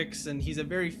and kicks, and he's a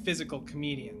very physical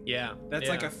comedian. Yeah. That's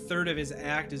yeah. like a third of his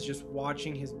act is just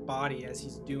watching his body as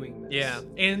he's doing this. Yeah,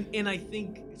 and I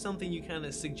think something you kind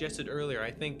of suggested earlier,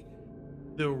 I think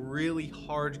the really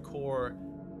hardcore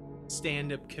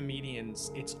stand-up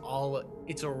comedians, it's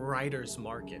a writer's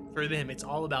market. For them, it's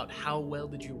all about how well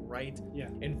did you write Yeah.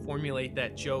 and formulate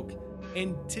that joke.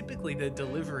 And typically the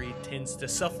delivery tends to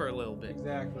suffer a little bit.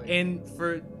 Exactly. And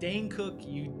for Dane Cook,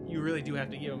 you really do have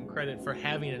to give him credit for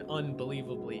having an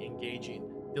unbelievably engaging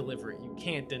delivery. You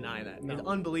can't deny that. No. An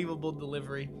unbelievable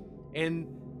delivery. And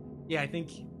yeah, I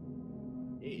think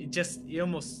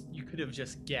you could have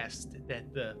just guessed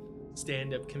that the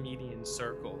stand-up comedian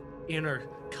circle, inner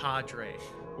cadre,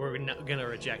 were not gonna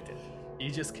reject it. You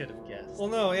just could have guessed. Well,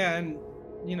 no, yeah, and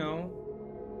you know,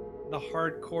 the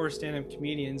hardcore stand-up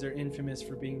comedians are infamous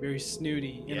for being very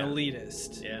snooty and Yeah.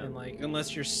 elitist. Yeah. And like,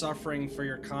 unless you're suffering for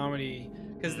your comedy,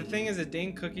 because the thing is that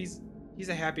Dane Cook, he's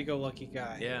a happy-go-lucky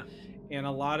guy. Yeah. And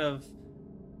a lot of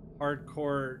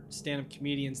hardcore stand-up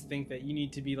comedians think that you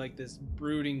need to be like this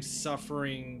brooding,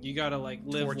 suffering. You gotta like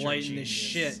live Torture light in this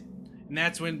genius. shit. And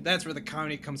that's where the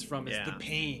comedy comes from. Is the Yeah.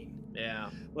 pain. Yeah.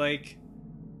 Like,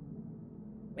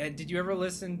 and did you ever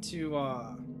listen to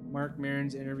Mark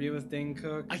Maron's interview with Dane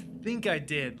Cook? I think I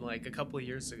did like a couple of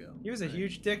years ago. He was a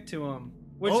huge dick to him,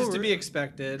 which Oh, is to be really?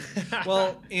 expected.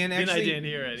 Well, and Then actually, I didn't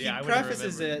hear it. Yeah, I he wouldn't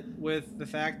prefaces remember. it with the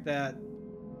fact that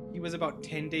he was about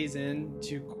 10 days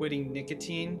into quitting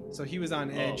nicotine, so he was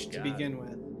on edge to God. begin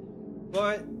with.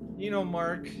 But, you know,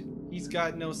 Mark, he's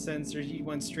got no censor. He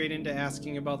went straight into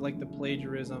asking about, like, the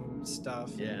plagiarism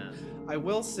stuff. Yeah. I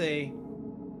will say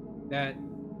that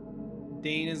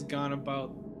Dane has gone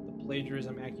about the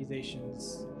plagiarism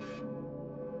accusations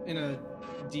in a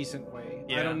decent way.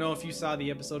 I Yeah. don't know if you saw the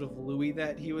episode of Louis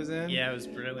that he was in. Yeah, it was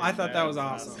brilliant. I thought that was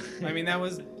awesome. I mean, that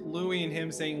was Louis and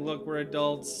him saying, "Look, we're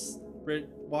adults.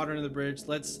 Water under the bridge.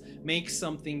 Let's make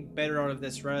something better out of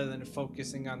this rather than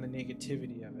focusing on the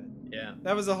negativity of it." Yeah.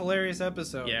 That was a hilarious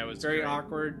episode. Yeah, it was very great.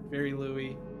 awkward, very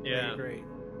Louis. Yeah. Very great.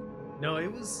 No,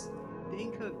 it was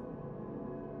Dane Cook.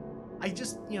 I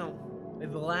just, the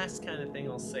last kind of thing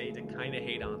I'll say to kind of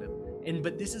hate on him,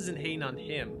 but this isn't hating on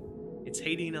him. It's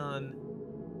hating on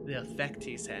the effect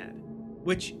he's had,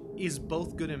 which is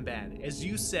both good and bad. As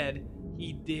you said,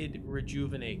 he did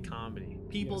rejuvenate comedy.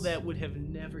 People Yes. that would have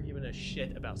never given a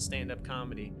shit about stand-up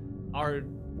comedy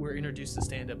were introduced to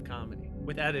stand-up comedy,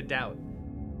 without a doubt.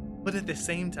 But at the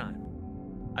same time,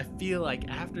 I feel like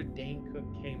after Dane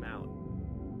Cook came out,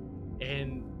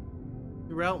 and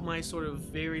throughout my sort of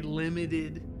very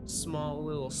limited small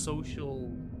little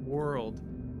social world,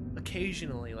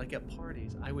 occasionally, like at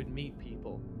parties, I would meet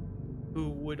people who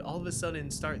would all of a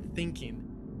sudden start thinking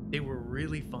they were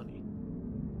really funny.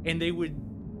 And they would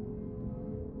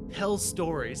tell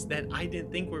stories that I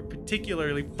didn't think were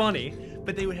particularly funny,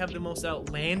 but they would have the most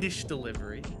outlandish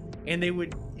delivery. And it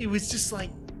was just like,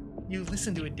 you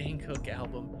listen to a Dane Cook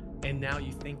album, and now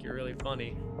you think you're really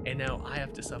funny, and now I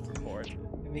have to suffer for it.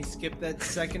 And they skipped that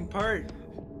second part.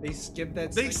 They skipped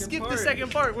the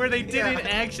second part where they didn't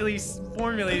actually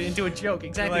formulate it into a joke.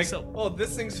 Exactly. Like, so. oh,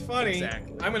 this thing's funny.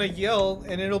 Exactly. I'm gonna yell,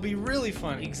 and it'll be really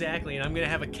funny. Exactly, and I'm gonna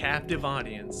have a captive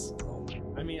audience.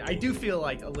 I mean, I do feel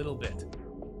like a little bit.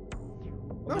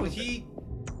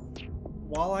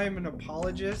 While I'm an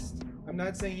apologist, I'm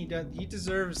not saying he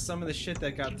deserves some of the shit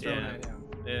that got thrown at him.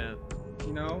 Yeah.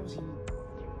 You know,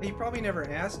 he probably never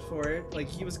asked for it. Like,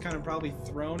 he was kind of probably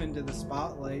thrown into the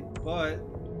spotlight, but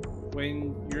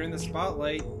when you're in the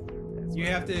spotlight, you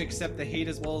have to accept the hate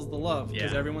as well as the love,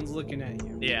 because everyone's looking at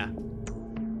you. Yeah.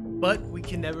 But we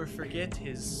can never forget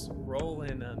his role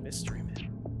in Mystery Man.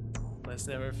 Let's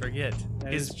never forget.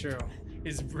 That is true.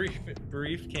 His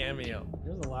brief cameo.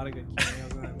 There's a lot of good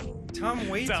cameos in that movie. Tom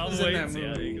Waits was in that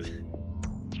movie.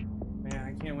 Yeah. Man,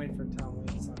 I can't wait for Tom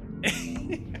Waits on.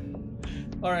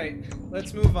 All right,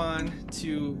 let's move on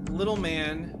to Little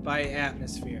Man by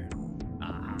Atmosphere.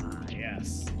 Ah,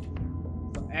 yes.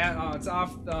 It's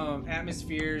off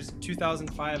Atmosphere's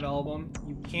 2005 album.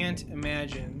 You can't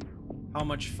imagine how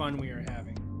much fun we are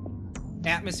having.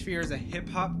 Atmosphere is a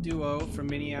hip-hop duo from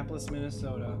Minneapolis,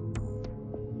 Minnesota.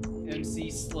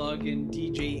 MC Slug and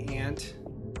DJ Ant.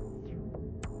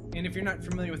 And if you're not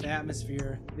familiar with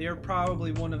Atmosphere, they are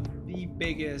probably one of the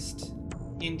biggest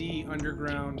indie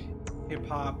underground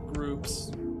hip-hop groups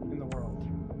in the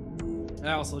world.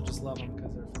 I also just love them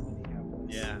because they're from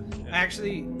Minneapolis. Yeah. I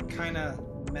actually kind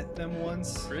of met them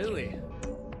once. Really?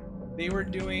 They were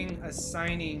doing a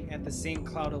signing at the St.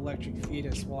 Cloud Electric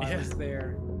Fetus while I was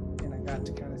there, and I got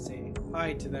to kind of say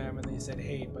hi to them, and they said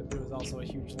hey, but there was also a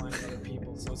huge line of other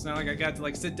people, so it's not like I got to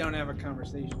like sit down and have a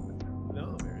conversation with them.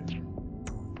 No, very.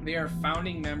 They are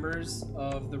founding members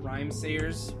of the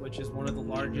Rhymesayers, which is one of the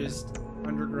largest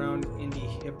underground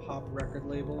indie hip-hop record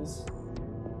labels.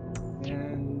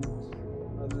 And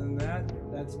other than that,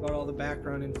 that's about all the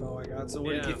background info I got. So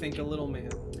what did you think of Little Man?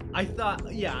 I thought,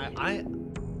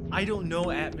 I don't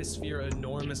know Atmosphere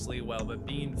enormously well, but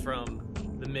being from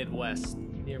the Midwest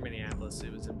near Minneapolis,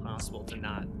 it was impossible to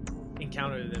not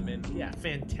encounter them. And yeah,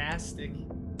 fantastic.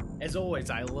 As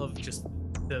always, I love just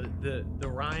the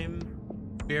rhyme,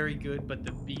 very good, but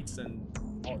the beats and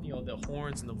all, the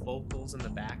horns and the vocals in the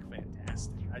back,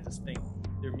 fantastic. I just think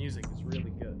their music is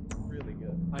really good, really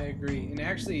good. I agree. And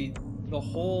actually,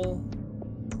 all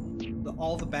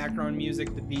the background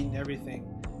music, the beat and everything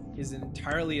is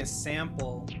entirely a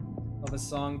sample of a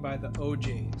song by the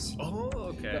OJs. Oh,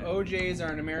 okay. The OJs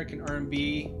are an American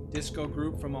R&B disco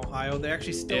group from Ohio. They're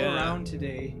actually still around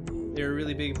today. They were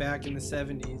really big back in the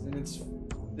 70s, and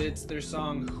it's their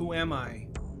song Who Am I?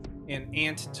 And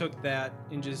Ant took that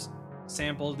and just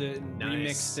sampled it and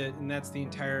remixed it, and that's the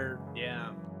entire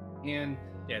And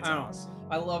it's awesome.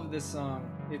 I love this song.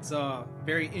 It's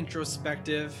very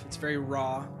introspective. It's very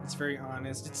raw. It's very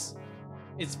honest.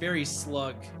 It's very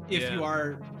Slug. If you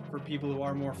are, for people who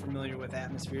are more familiar with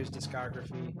Atmosphere's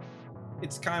discography,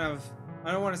 it's kind of,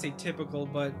 I don't want to say typical,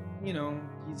 but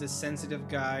he's a sensitive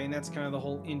guy, and that's kind of the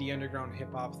whole indie underground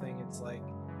hip hop thing. It's like,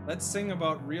 let's sing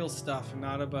about real stuff and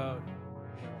not about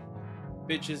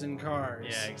bitches and cars.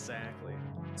 Yeah, exactly.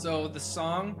 So the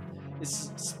song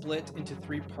is split into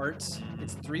 3 parts.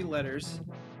 It's 3 letters.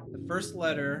 The first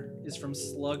letter is from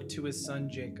Slug to his son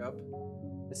Jacob.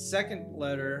 The second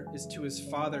letter is to his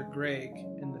father Greg,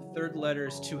 and the third letter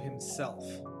is to himself.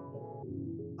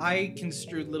 I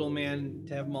construed Little Man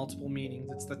to have multiple meanings.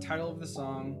 It's the title of the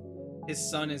song. His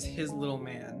son is his little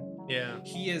man. Yeah.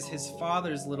 He is his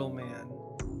father's little man.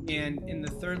 And in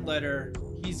the third letter,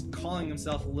 he's calling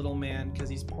himself a little man because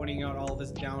he's pointing out all of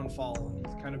his downfall, and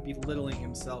he's kind of belittling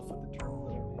himself with the term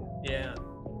little man. Yeah.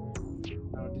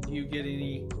 Did you get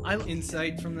any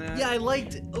insight from that? Yeah, I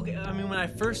liked. Okay, I mean, when I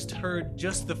first heard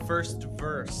just the first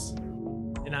verse,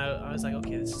 and I was like,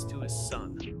 okay, this is to his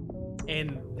son,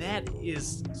 and that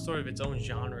is sort of its own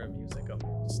genre of music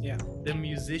almost. Yeah. The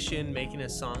musician making a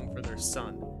song for their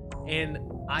son, and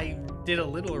I did a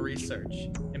little research,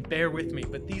 and bear with me,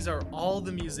 but these are all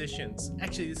the musicians.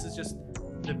 Actually, this is just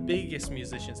the biggest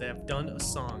musicians that have done a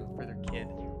song for their kid.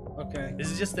 Okay. This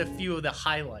is just a few of the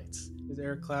highlights. Is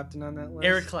Eric Clapton on that list?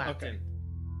 Eric Clapton. Okay.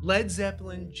 Led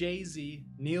Zeppelin, Jay-Z,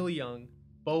 Neil Young,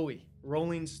 Bowie,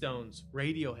 Rolling Stones,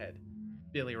 Radiohead,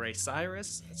 Billy Ray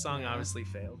Cyrus. That song Yeah. obviously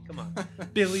failed. Come on.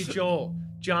 Billy Joel,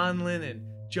 John Lennon,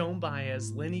 Joan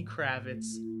Baez, Lenny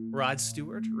Kravitz, Rod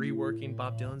Stewart, reworking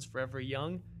Bob Dylan's Forever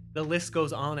Young. The list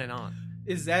goes on and on.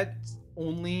 Is that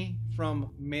only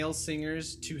from male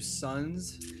singers to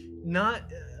sons? Not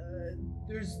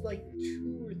there's like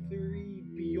 2 or 3.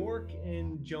 Bjork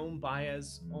and Joan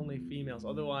Baez only females.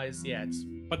 Otherwise, yeah, it's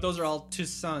But those are all to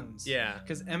sons. yeah.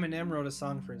 Because Eminem wrote a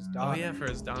song for his Oh daughter. yeah, for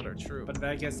his daughter, true. But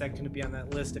I guess that couldn't be on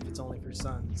that list if it's only for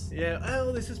sons. Yeah.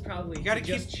 Oh, this is probably You gotta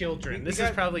just keep- children. we This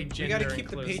gotta- is probably We gender gotta keep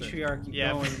inclusive. the patriarchy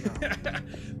Yeah.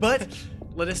 going. But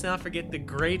let us not forget the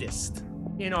greatest,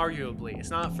 inarguably, it's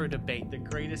not for debate, the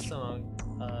greatest song,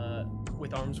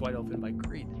 With Arms Wide Open by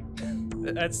Creed.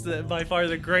 That's by far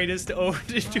the greatest ode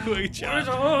to a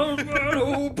child.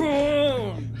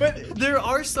 But there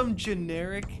are some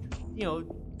generic,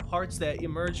 parts that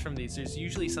emerge from these. There's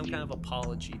usually some kind of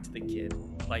apology to the kid,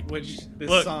 like Which this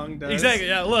look, song does. Exactly.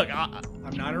 Yeah. Look,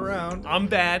 I'm not around. I'm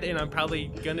bad, and I'm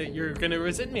probably you're gonna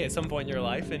resent me at some point in your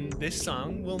life, and this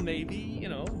song will maybe,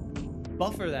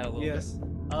 buffer that a little Yes.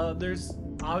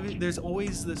 bit. There's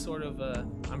always this sort of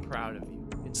I'm proud of you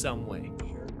in some way,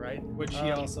 Sure. right? Which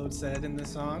he also said in the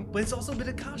song. But it's also a bit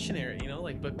of cautionary,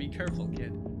 but be careful,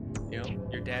 kid.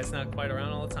 Your dad's not quite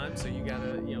around all the time, so you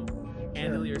gotta,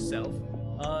 handle yourself.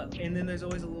 And then there's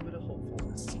always a little bit of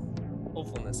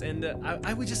hopefulness. And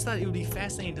I would just thought it would be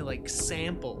fascinating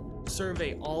to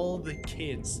survey all the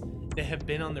kids that have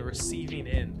been on the receiving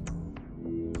end,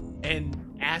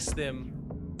 and ask them,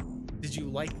 did you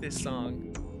like this song?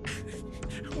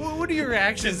 What are your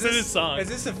reactions to this song? Has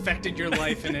this affected your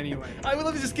life in any way? I would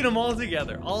love to just get them all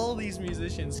together, all these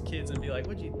musicians, kids, and be like,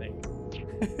 what'd you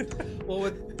think? Well,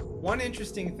 one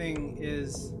interesting thing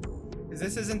is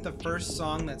this isn't the first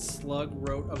song that Slug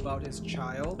wrote about his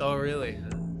child. Oh, really?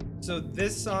 So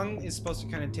this song is supposed to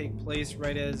kind of take place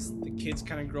right as the kid's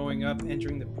kind of growing up,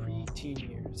 entering the pre-teen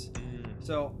years.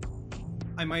 So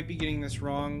I might be getting this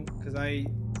wrong because I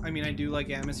do like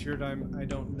Atmosphere. I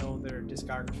don't know their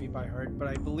discography by heart, but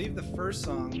I believe the first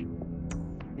song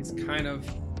is kind of,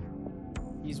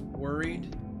 he's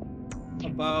worried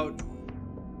about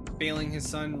failing his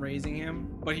son raising him,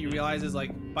 but he realizes,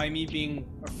 like, by me being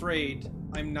afraid,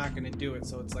 I'm not going to do it.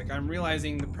 So it's like I'm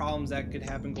realizing the problems that could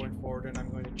happen going forward, and I'm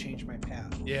going to change my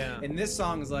path. Yeah. And this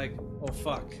song is like, oh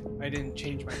fuck, I didn't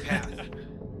change my path.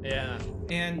 Yeah.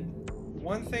 And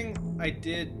one thing I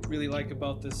did really like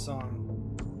about this song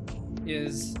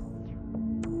is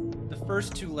the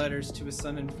first 2 letters to his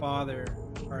son and father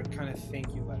are kind of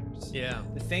thank you letters. Yeah.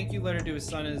 The thank you letter to his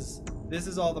son is, this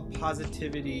is all the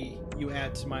positivity you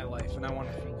add to my life, and I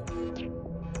want to thank you.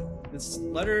 This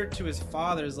letter to his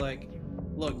father is like,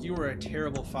 look, you were a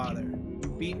terrible father.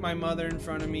 You beat my mother in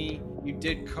front of me, you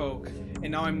did coke, and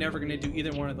now I'm never going to do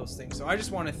either one of those things. So I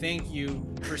just want to thank you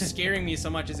for scaring me so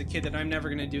much as a kid that I'm never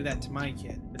going to do that to my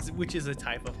kid. Which is a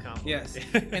type of compliment. Yes.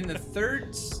 And the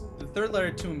third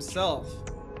letter to himself,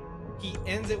 he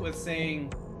ends it with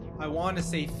saying, I want to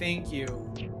say thank you,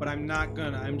 but I'm not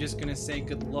gonna. I'm just gonna say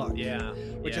good luck. Yeah.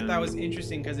 Which yeah. I thought was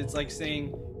interesting because it's like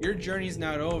saying, your journey's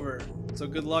not over, so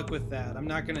good luck with that. I'm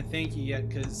not gonna thank you yet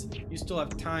because you still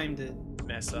have time to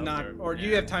mess up. or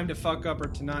you have time to fuck up or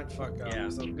to not fuck up. Yeah.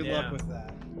 So good Yeah. luck with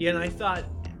that. Yeah, and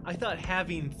I thought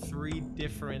having 3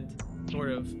 different sort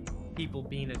of people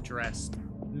being addressed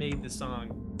made the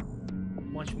song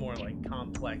much more like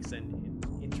complex and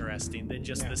interesting than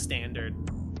just the standard,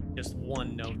 just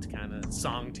one note kind of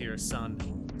song to your son.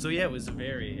 So yeah, it was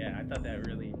I thought that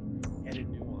really added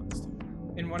nuance to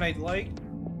it. And what I liked,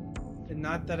 and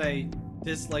not that I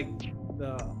disliked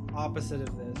the opposite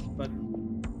of this, but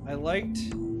I liked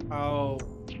how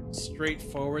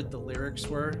straightforward the lyrics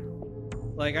were.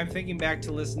 Like, I'm thinking back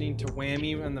to listening to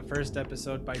Whammy on the first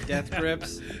episode by Death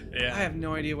Grips. Yeah. I have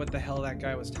no idea what the hell that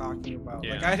guy was talking about.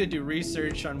 Yeah. Like, I had to do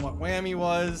research on what Whammy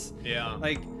was. Yeah.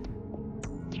 Like,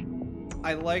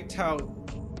 I liked how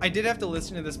I did have to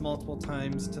listen to this multiple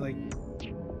times to like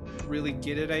really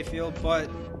get it, I feel, but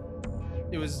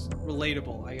it was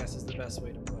relatable, I guess is the best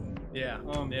way to put it. Yeah.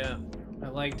 Yeah. I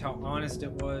liked how honest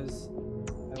it was.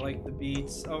 I liked the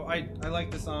beats. Oh, I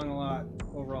like the song a lot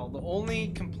overall. The only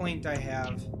complaint I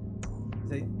have is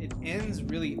that it ends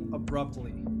really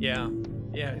abruptly. Yeah.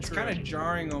 Yeah. It's true. kind of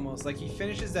jarring almost. Like, he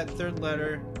finishes that 3rd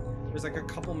letter, there's like a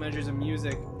couple measures of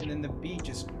music, and then the beat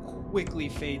just quickly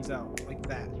fades out like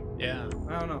that. Yeah.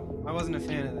 I don't know. I wasn't a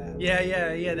fan of that.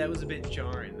 Yeah. That was a bit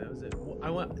jarring. That was it.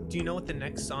 Do you know what the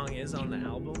next song is on the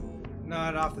album?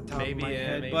 Not off the top of my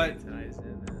head, maybe but it ties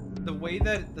in. the way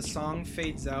that the song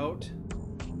fades out,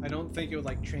 I don't think it would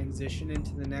like transition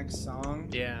into the next song.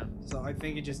 Yeah. So I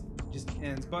think it just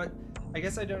ends. But I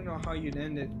guess I don't know how you'd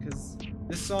end it because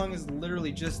This song is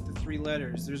literally just the 3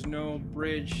 letters. There's no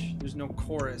bridge. There's no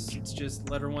chorus. It's just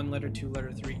letter 1, letter 2,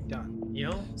 letter 3, done.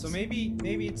 You know? So maybe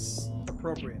it's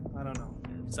appropriate. I don't know.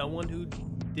 Someone who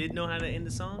did know how to end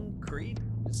a song, Creed.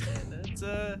 Just saying, that's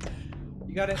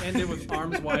You gotta end it with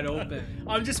arms wide open.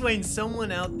 I'm just waiting.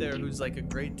 Someone out there who's like a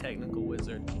great technical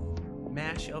wizard,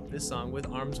 mash up this song with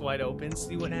arms wide open.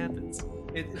 See what happens.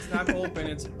 It's not open.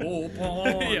 It's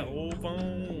open. Yeah,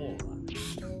 open.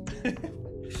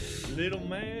 Little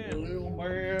man.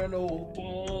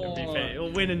 Open.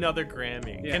 It'll win another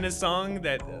Grammy. Yeah. And a song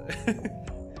that.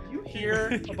 You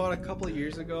hear about a couple of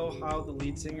years ago how the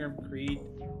lead singer of Creed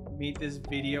made this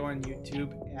video on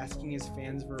YouTube asking his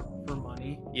fans for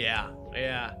money? Yeah.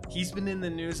 He's been in the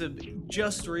news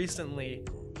just recently.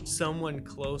 Someone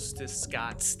close to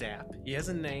Scott Stapp. He has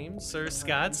a name, Sir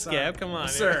Scott Stapp. Come on,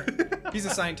 sir. He's a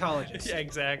Scientologist. Yeah,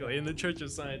 exactly. In the Church of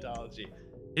Scientology,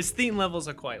 his theme levels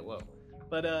are quite low.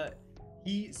 But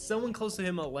someone close to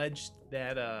him alleged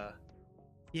that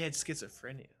he had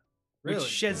schizophrenia, Really? which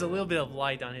sheds a little bit of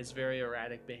light on his very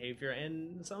erratic behavior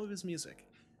and some of his music.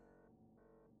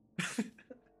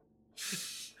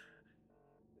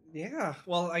 Yeah.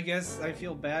 Well, I guess I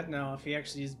feel bad now if he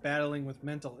actually is battling with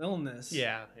mental illness.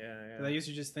 Yeah. 'Cause I used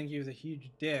to just think he was a huge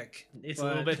dick. It's a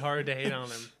little bit hard to hate on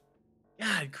him.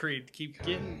 God, Creed, keep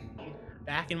getting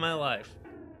back in my life.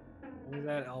 What was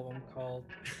that album called?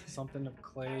 Something of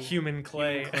Clay. Human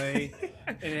Clay. Clay.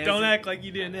 And it Don't has- act like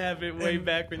you didn't have it way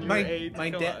back when you were 8.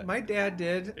 My dad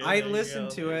did. Yeah, I there you listened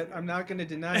go. to it. I'm not gonna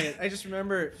deny it. I just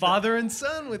remember Father and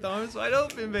son with arms wide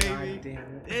open, baby. God damn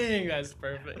it. Dang, that's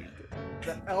perfect.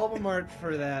 The album art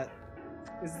for that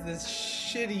is this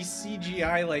shitty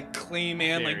CGI like clay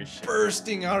man Very like shitty.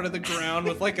 bursting out of the ground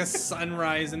with like a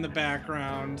sunrise in the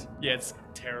background. Yeah, it's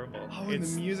terrible. Oh, and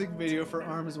It's the music video for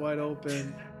Arms Wide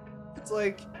Open. It's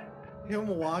like him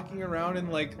walking around in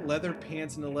like leather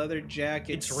pants and a leather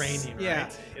jacket. It's raining, right? Yeah,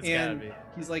 It's and gotta be.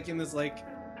 he's like in this like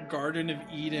Garden of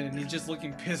Eden, and he's just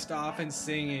looking pissed off and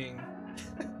singing.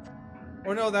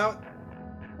 Or no, that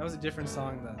was a different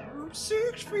song. That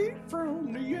 6 feet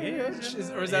from the edge,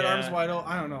 or is that Yeah. Arms Wide Open?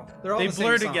 I don't know. They're all They the same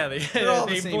blur song. together. They're all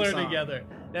the They same blur song. together.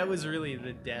 That was really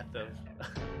the death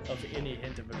of any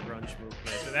hint of a grunge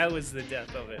movement. That was the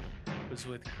death of it. Was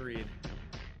with Creed.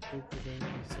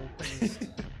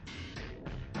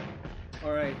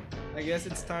 All right, I guess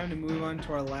it's time to move on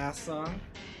to our last song,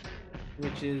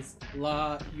 which is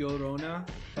La Llorona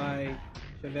by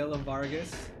Chavela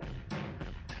Vargas.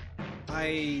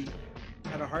 I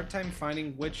had a hard time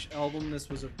finding which album this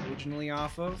was originally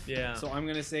off of. Yeah. So I'm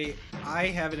gonna say I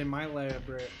have it in my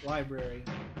library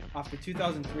off the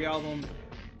 2003 album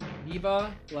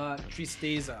Viva la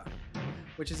Tristeza,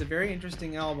 which is a very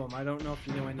interesting album. I don't know if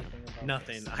you know anything about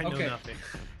Nothing. this. I know Okay. nothing.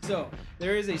 So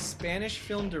there is a Spanish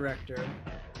film director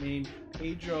named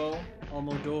Pedro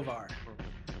Almodovar.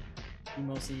 He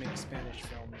mostly makes Spanish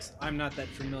films. I'm not that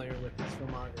familiar with his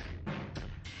filmography.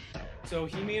 So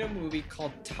he made a movie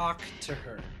called Talk to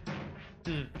Her.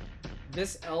 Hmm.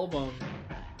 This album,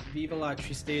 Viva la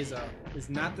Tristeza, is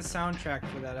not the soundtrack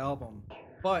for that album,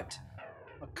 but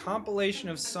a compilation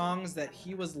of songs that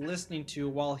he was listening to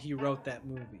while he wrote that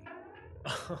movie.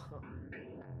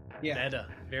 Yeah. Meta.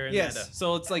 Very Yes. meta.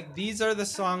 So it's like these are the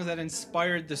songs that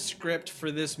inspired the script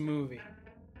for this movie.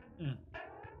 Mm.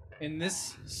 And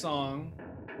this song,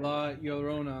 La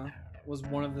Llorona, was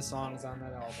one of the songs on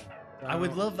that album. So I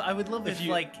would love If if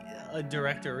you- like a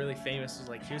director really famous was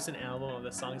like, here's an album of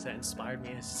the songs that inspired me,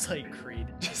 and it's just like Creed.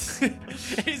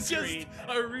 It's just Creed.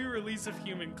 a re-release of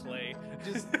Human Clay.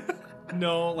 Just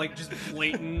no, like just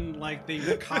blatant, like they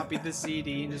copied the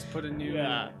CD and just put a new.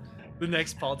 Yeah. The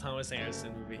next Paul Thomas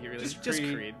Anderson movie he released, just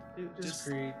Creed. Just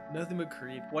Creed. Nothing but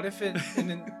Creed. What if it? And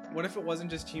then, what if it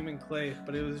wasn't just Human Clay,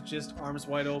 but it was just Arms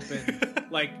Wide Open,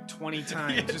 like 20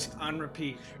 times, Yeah. just on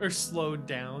repeat? Or slowed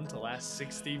down to last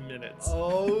 60 minutes.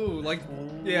 Oh, like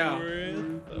yeah.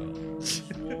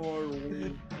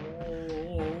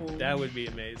 That would be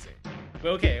amazing. But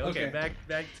okay, Okay. back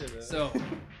to the So,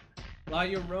 La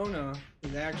Llorona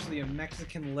is actually a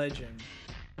Mexican legend,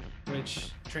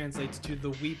 which translates to the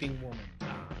Weeping Woman.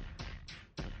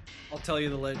 I'll tell you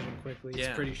the legend quickly. It's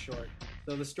Yeah. pretty short.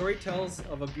 So the story tells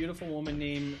of a beautiful woman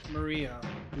named Maria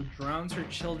who drowns her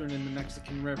children in the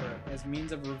Mexican River as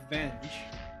means of revenge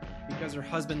because her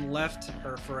husband left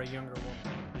her for a younger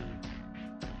woman.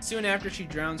 Soon after she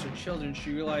drowns her children,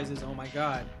 she realizes, oh my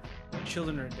god, my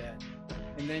children are dead.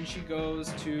 And then she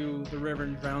goes to the river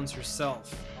and drowns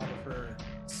herself out of her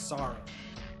sorrow.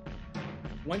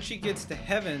 Once she gets to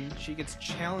heaven, she gets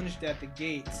challenged at the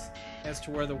gates as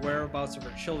to where the whereabouts of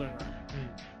her children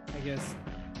are. I guess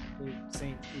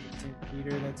Saint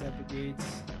Peter that's at the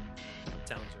gates.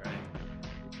 Sounds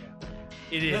right.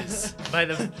 It is. by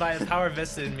the power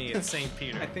vested in me, it's St.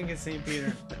 Peter. I think it's St.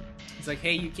 Peter. It's like,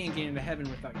 hey, you can't get into heaven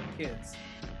without your kids.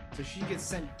 So she gets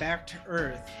sent back to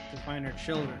Earth to find her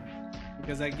children.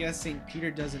 Because I guess St.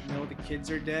 Peter doesn't know the kids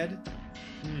are dead.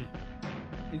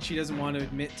 And she doesn't want to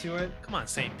admit to it. Come on,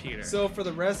 St. Peter. So for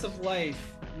the rest of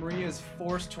life, Maria is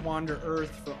forced to wander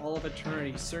Earth for all of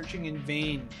eternity, searching in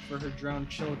vain for her drowned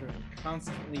children,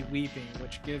 constantly weeping,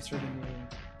 which gives her the name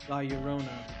La Llorona.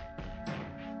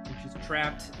 And she's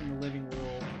trapped in the living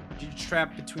world. She's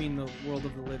trapped between the world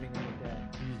of the living and the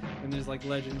dead. And there's like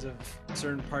legends of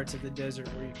certain parts of the desert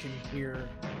where you can hear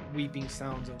weeping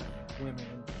sounds of women.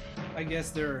 I guess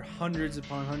there are hundreds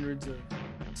upon hundreds of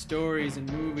stories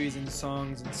and movies and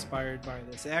songs inspired by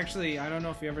this. Actually, I don't know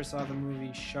if you ever saw the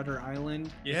movie Shutter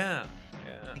Island. Yeah.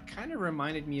 It kind of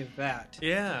reminded me of that.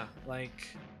 Yeah. Like,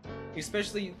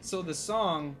 especially, so the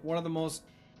song, one of the most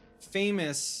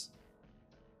famous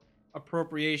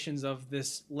appropriations of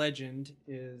this legend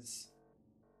is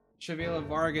Chavela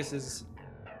Vargas's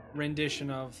rendition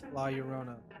of La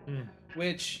Llorona,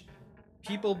 which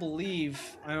people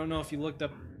believe, I don't know if you looked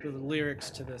up the lyrics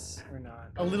to this or not.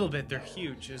 A little bit. They're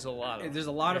huge. There's a lot of There's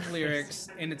a lot of lyrics,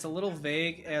 and it's a little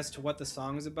vague as to what the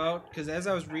song is about, because as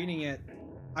I was reading it,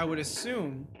 I would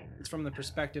assume it's from the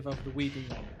perspective of the weeping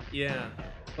woman. Yeah.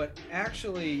 But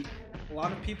actually, a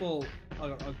lot of people,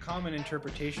 a common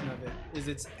interpretation of it is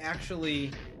it's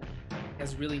actually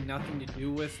has really nothing to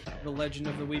do with the legend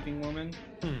of the weeping woman.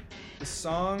 The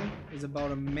song is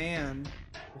about a man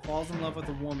who falls in love with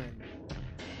a woman,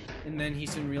 and then he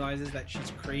soon realizes that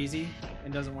she's crazy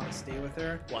and doesn't want to stay with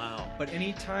her. Wow. But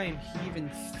anytime he even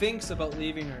thinks about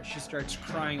leaving her, she starts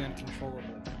crying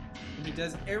uncontrollably. And he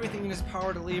does everything in his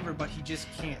power to leave her, but he just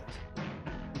can't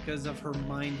because of her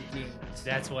mind games.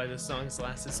 That's why the songs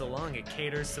lasted so long. It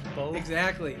caters to both.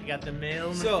 Exactly. You got the male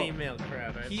and So, the female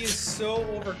crowd. Right? He is so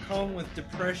overcome with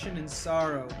depression and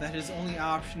sorrow that his only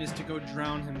option is to go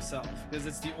drown himself, because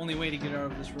it's the only way to get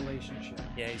out of this relationship.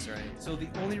 Yeah, he's right. So the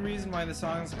only reason why the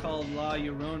song is called La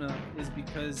Llorona is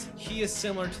because he is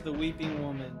similar to the weeping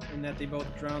woman in that they both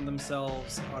drown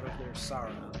themselves out of their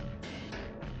sorrow.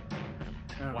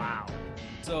 I don't know. Wow.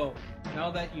 So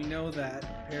now that you know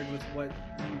that, paired with what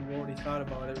you already thought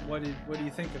about it, what do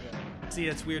you think of it? See,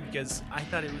 that's weird because I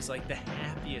thought it was like the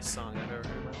happiest song I've ever heard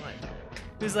in my life.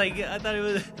 It was like, I thought it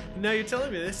was, now you're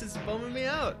telling me this is bumming me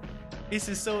out. This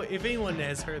is so, if anyone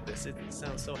has heard this, it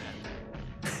sounds so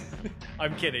happy.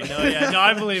 I'm kidding. No,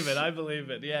 I believe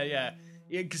it. Yeah,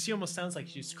 because she almost sounds like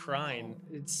she's crying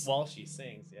while she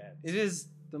sings. Yeah. It is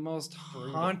the most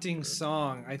haunting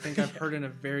song I think I've heard in a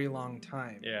very long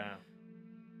time. Yeah.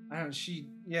 I don't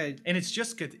know, and it's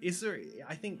just good. Is there,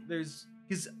 I think there's,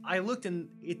 because I looked and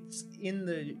it's in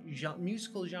the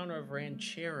musical genre of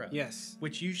ranchera. Yes.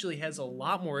 Which usually has a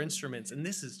lot more instruments, and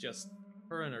this is just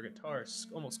her and her guitar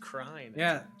almost crying.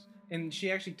 Yeah. And she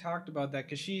actually talked about that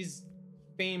because she's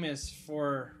famous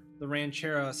for the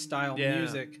ranchera style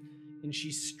music, and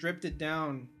she stripped it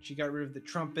down. She got rid of the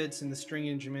trumpets and the string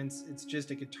instruments. It's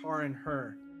just a guitar and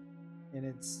her, and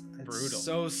it's brutal.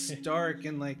 So stark,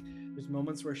 and like there's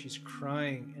moments where she's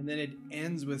crying, and then it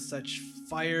ends with such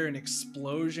fire and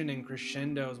explosion and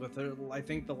crescendos with her. I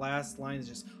think the last line is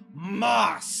just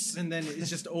moss, and then it's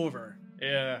just over.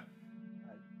 Yeah.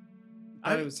 I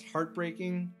thought it was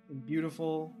heartbreaking and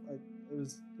beautiful. It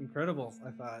was incredible,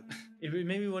 I thought. It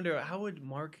made me wonder, how would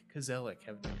Mark Kozelek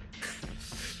have done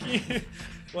it?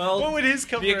 Well, what would his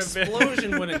cover the have been?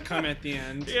 explosion wouldn't come at the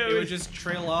end. Yeah, it would just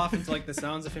trail off into like the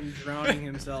sounds of him drowning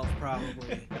himself,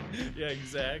 probably. Yeah,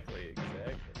 exactly.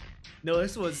 No,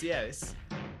 this was,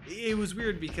 it was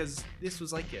weird because this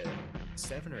was like a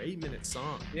 7 or 8 minute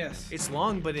song. Yes. It's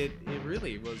long, but it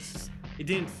really was, it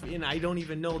didn't, and I don't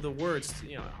even know the words,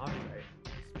 obviously I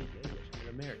speak English,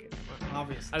 I'm American.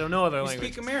 Obviously. I don't know other You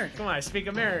languages. speak American. Come on, I speak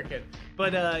American.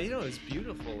 But, it was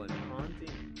beautiful and haunting.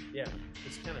 Yeah,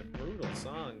 it's kind of brutal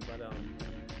song, but,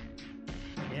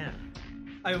 yeah.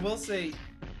 I will say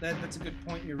that's a good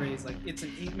point you raised. Like, it's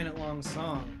an 8 minute long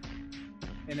song,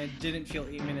 and it didn't feel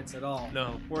 8 minutes at all.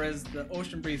 No. Whereas the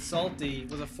Ocean Breathe Salty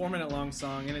was a 4 minute long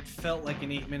song, and it felt like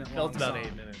an 8 minute long Felt about song.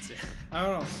 8 minutes, yeah. I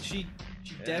don't know. She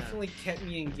definitely kept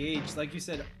me engaged. Like you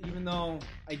said, even though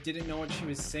I didn't know what she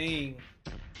was saying,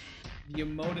 the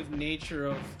emotive nature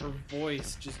of her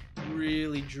voice just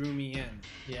really drew me in.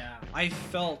 Yeah. I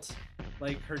felt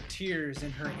like her tears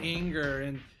and her anger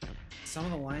and some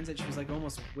of the lines that she was like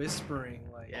almost whispering.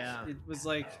 Like, it was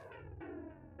like,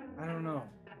 I don't know.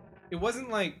 It wasn't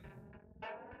like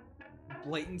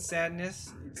blatant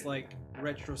sadness. It's like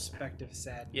retrospective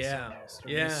sadness. Yeah. Almost, or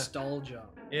Yeah. nostalgia.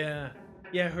 Yeah.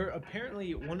 Yeah,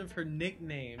 apparently one of her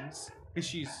nicknames, because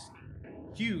she's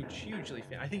hugely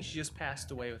famous. I think she just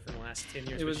passed away within the last 10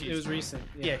 years. It was recent.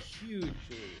 Yeah, hugely.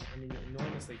 I mean,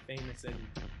 enormously famous in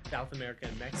South America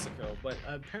and Mexico. But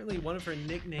apparently one of her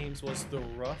nicknames was the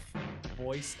rough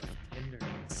voice of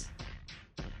tenderness.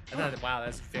 I thought, wow,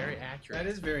 that's very accurate.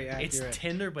 That is very accurate. It's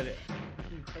tender, but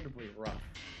incredibly rough.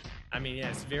 I mean, yeah,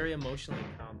 it's very emotionally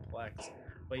complex.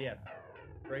 But yeah,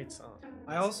 great song.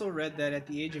 I also read that at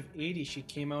the age of 80, she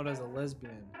came out as a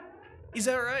lesbian. Is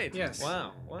that right? Yes.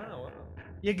 Wow.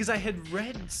 Yeah, because I had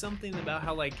read something about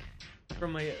how, like,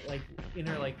 from my, like, in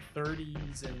her, like,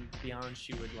 30s and beyond,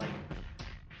 she would, like,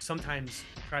 sometimes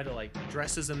try to, like,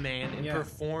 dress as a man and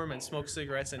perform and smoke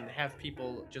cigarettes and have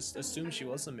people just assume she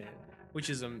was a man,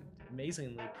 which is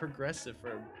amazingly progressive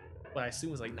for what I assume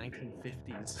was, like,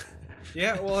 1950s.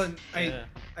 Yeah, well, and I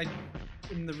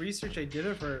in the research I did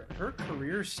of her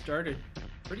career started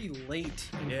pretty late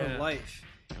in her life.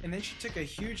 And then she took a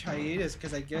huge hiatus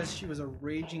because I guess she was a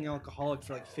raging alcoholic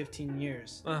for like 15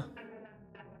 years.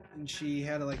 And she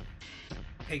had to like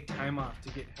take time off to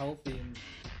get healthy. And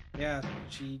yeah,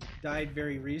 she died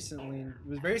very recently and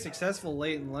was very successful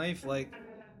late in life. Like,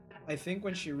 I think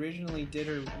when she originally did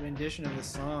her rendition of the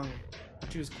song,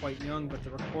 she was quite young, but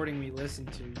the recording we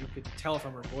listened to, you could tell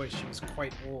from her voice she was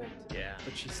quite old. Yeah.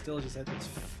 But she still just had this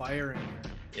fire in her.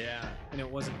 Yeah. And it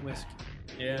wasn't whiskey.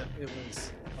 Yeah. It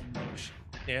was emotion.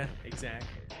 Yeah, exactly.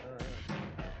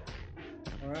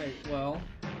 All right, well,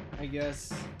 I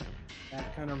guess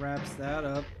that kind of wraps that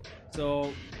up.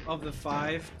 So, of the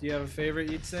 5, do you have a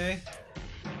favorite you'd say?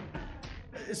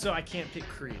 So I can't pick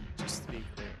Creed, just to be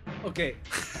clear. Okay,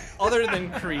 other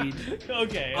than Creed.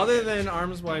 Okay. Other than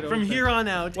Arms Wide Open. From here on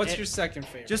out. What's your second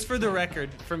favorite? Just for the record,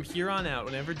 from here on out,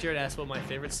 whenever Jared asks what my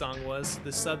favorite song was,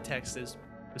 the subtext is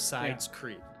besides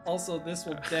Creed. Also, this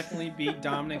will definitely be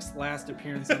Dominic's last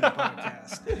appearance on the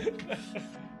podcast.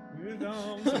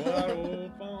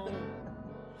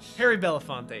 Harry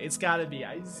Belafonte. It's got to be.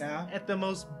 At the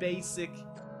most basic,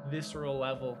 visceral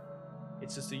level,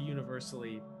 it's just a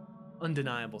universally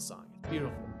undeniable song. It's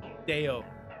beautiful. Deo.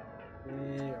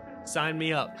 Sign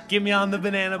me up. Get me on the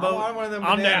banana boat. I want one of them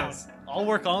I'm bananas. down. I'll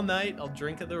work all night. I'll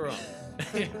drink at the rum.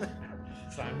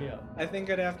 Sign me up. I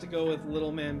think I'd have to go with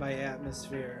Little Man by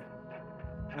Atmosphere.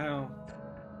 I don't know.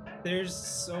 There's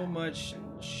so much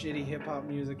shitty hip-hop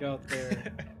music out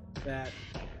there that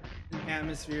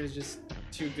Atmosphere is just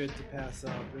too good to pass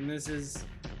up. And this is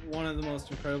one of the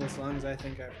most incredible songs I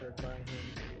think I've heard by him.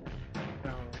 I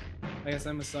don't know. I guess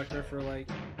I'm a sucker for, like,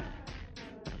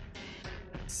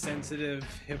 sensitive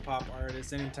hip-hop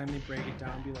artists. Anytime they break it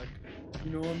down, be like,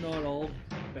 you know, I'm not all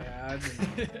bad.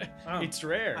 And, it's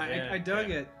rare. I dug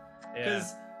it.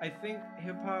 Because I think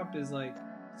hip-hop is, like,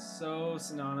 so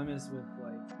synonymous with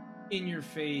like in your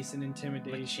face and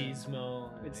intimidation. Machismo.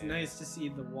 It's nice to see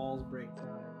the walls break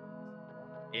down.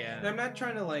 Yeah. And I'm not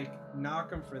trying to like knock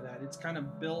them for that. It's kind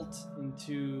of built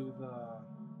into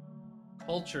the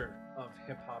culture of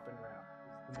hip hop and rap.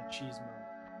 The machismo.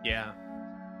 Yeah.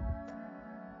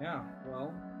 Yeah.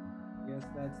 Well, I guess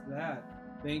that's that.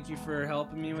 Thank you for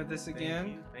helping me with this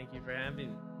again. Thank you for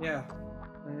having me. Yeah.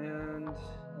 And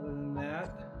other than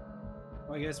that,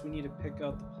 I guess we need to pick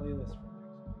out the playlist for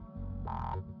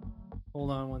next week.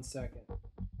 Hold on one second.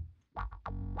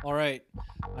 All right.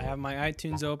 I have my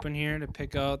iTunes open here to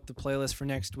pick out the playlist for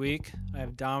next week. I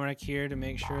have Dominic here to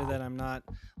make sure that I'm not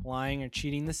lying or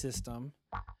cheating the system.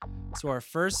 So our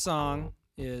first song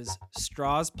is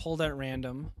Straws Pulled at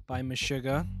Random by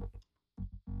Meshuggah.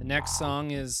 The next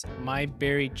song is My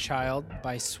Buried Child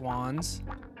by Swans.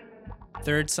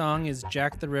 Third song is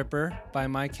Jack the Ripper by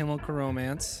My Chemical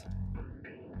Romance.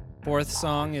 Fourth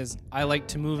song is I Like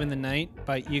to Move in the Night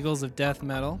by Eagles of Death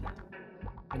Metal.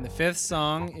 And the fifth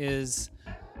song is,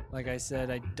 like I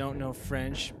said, I don't know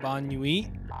French, Bonne Nuit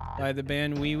by the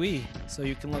band Wee Wee. So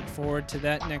you can look forward to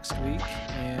that next week.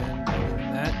 And other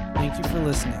than that, thank you for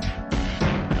listening.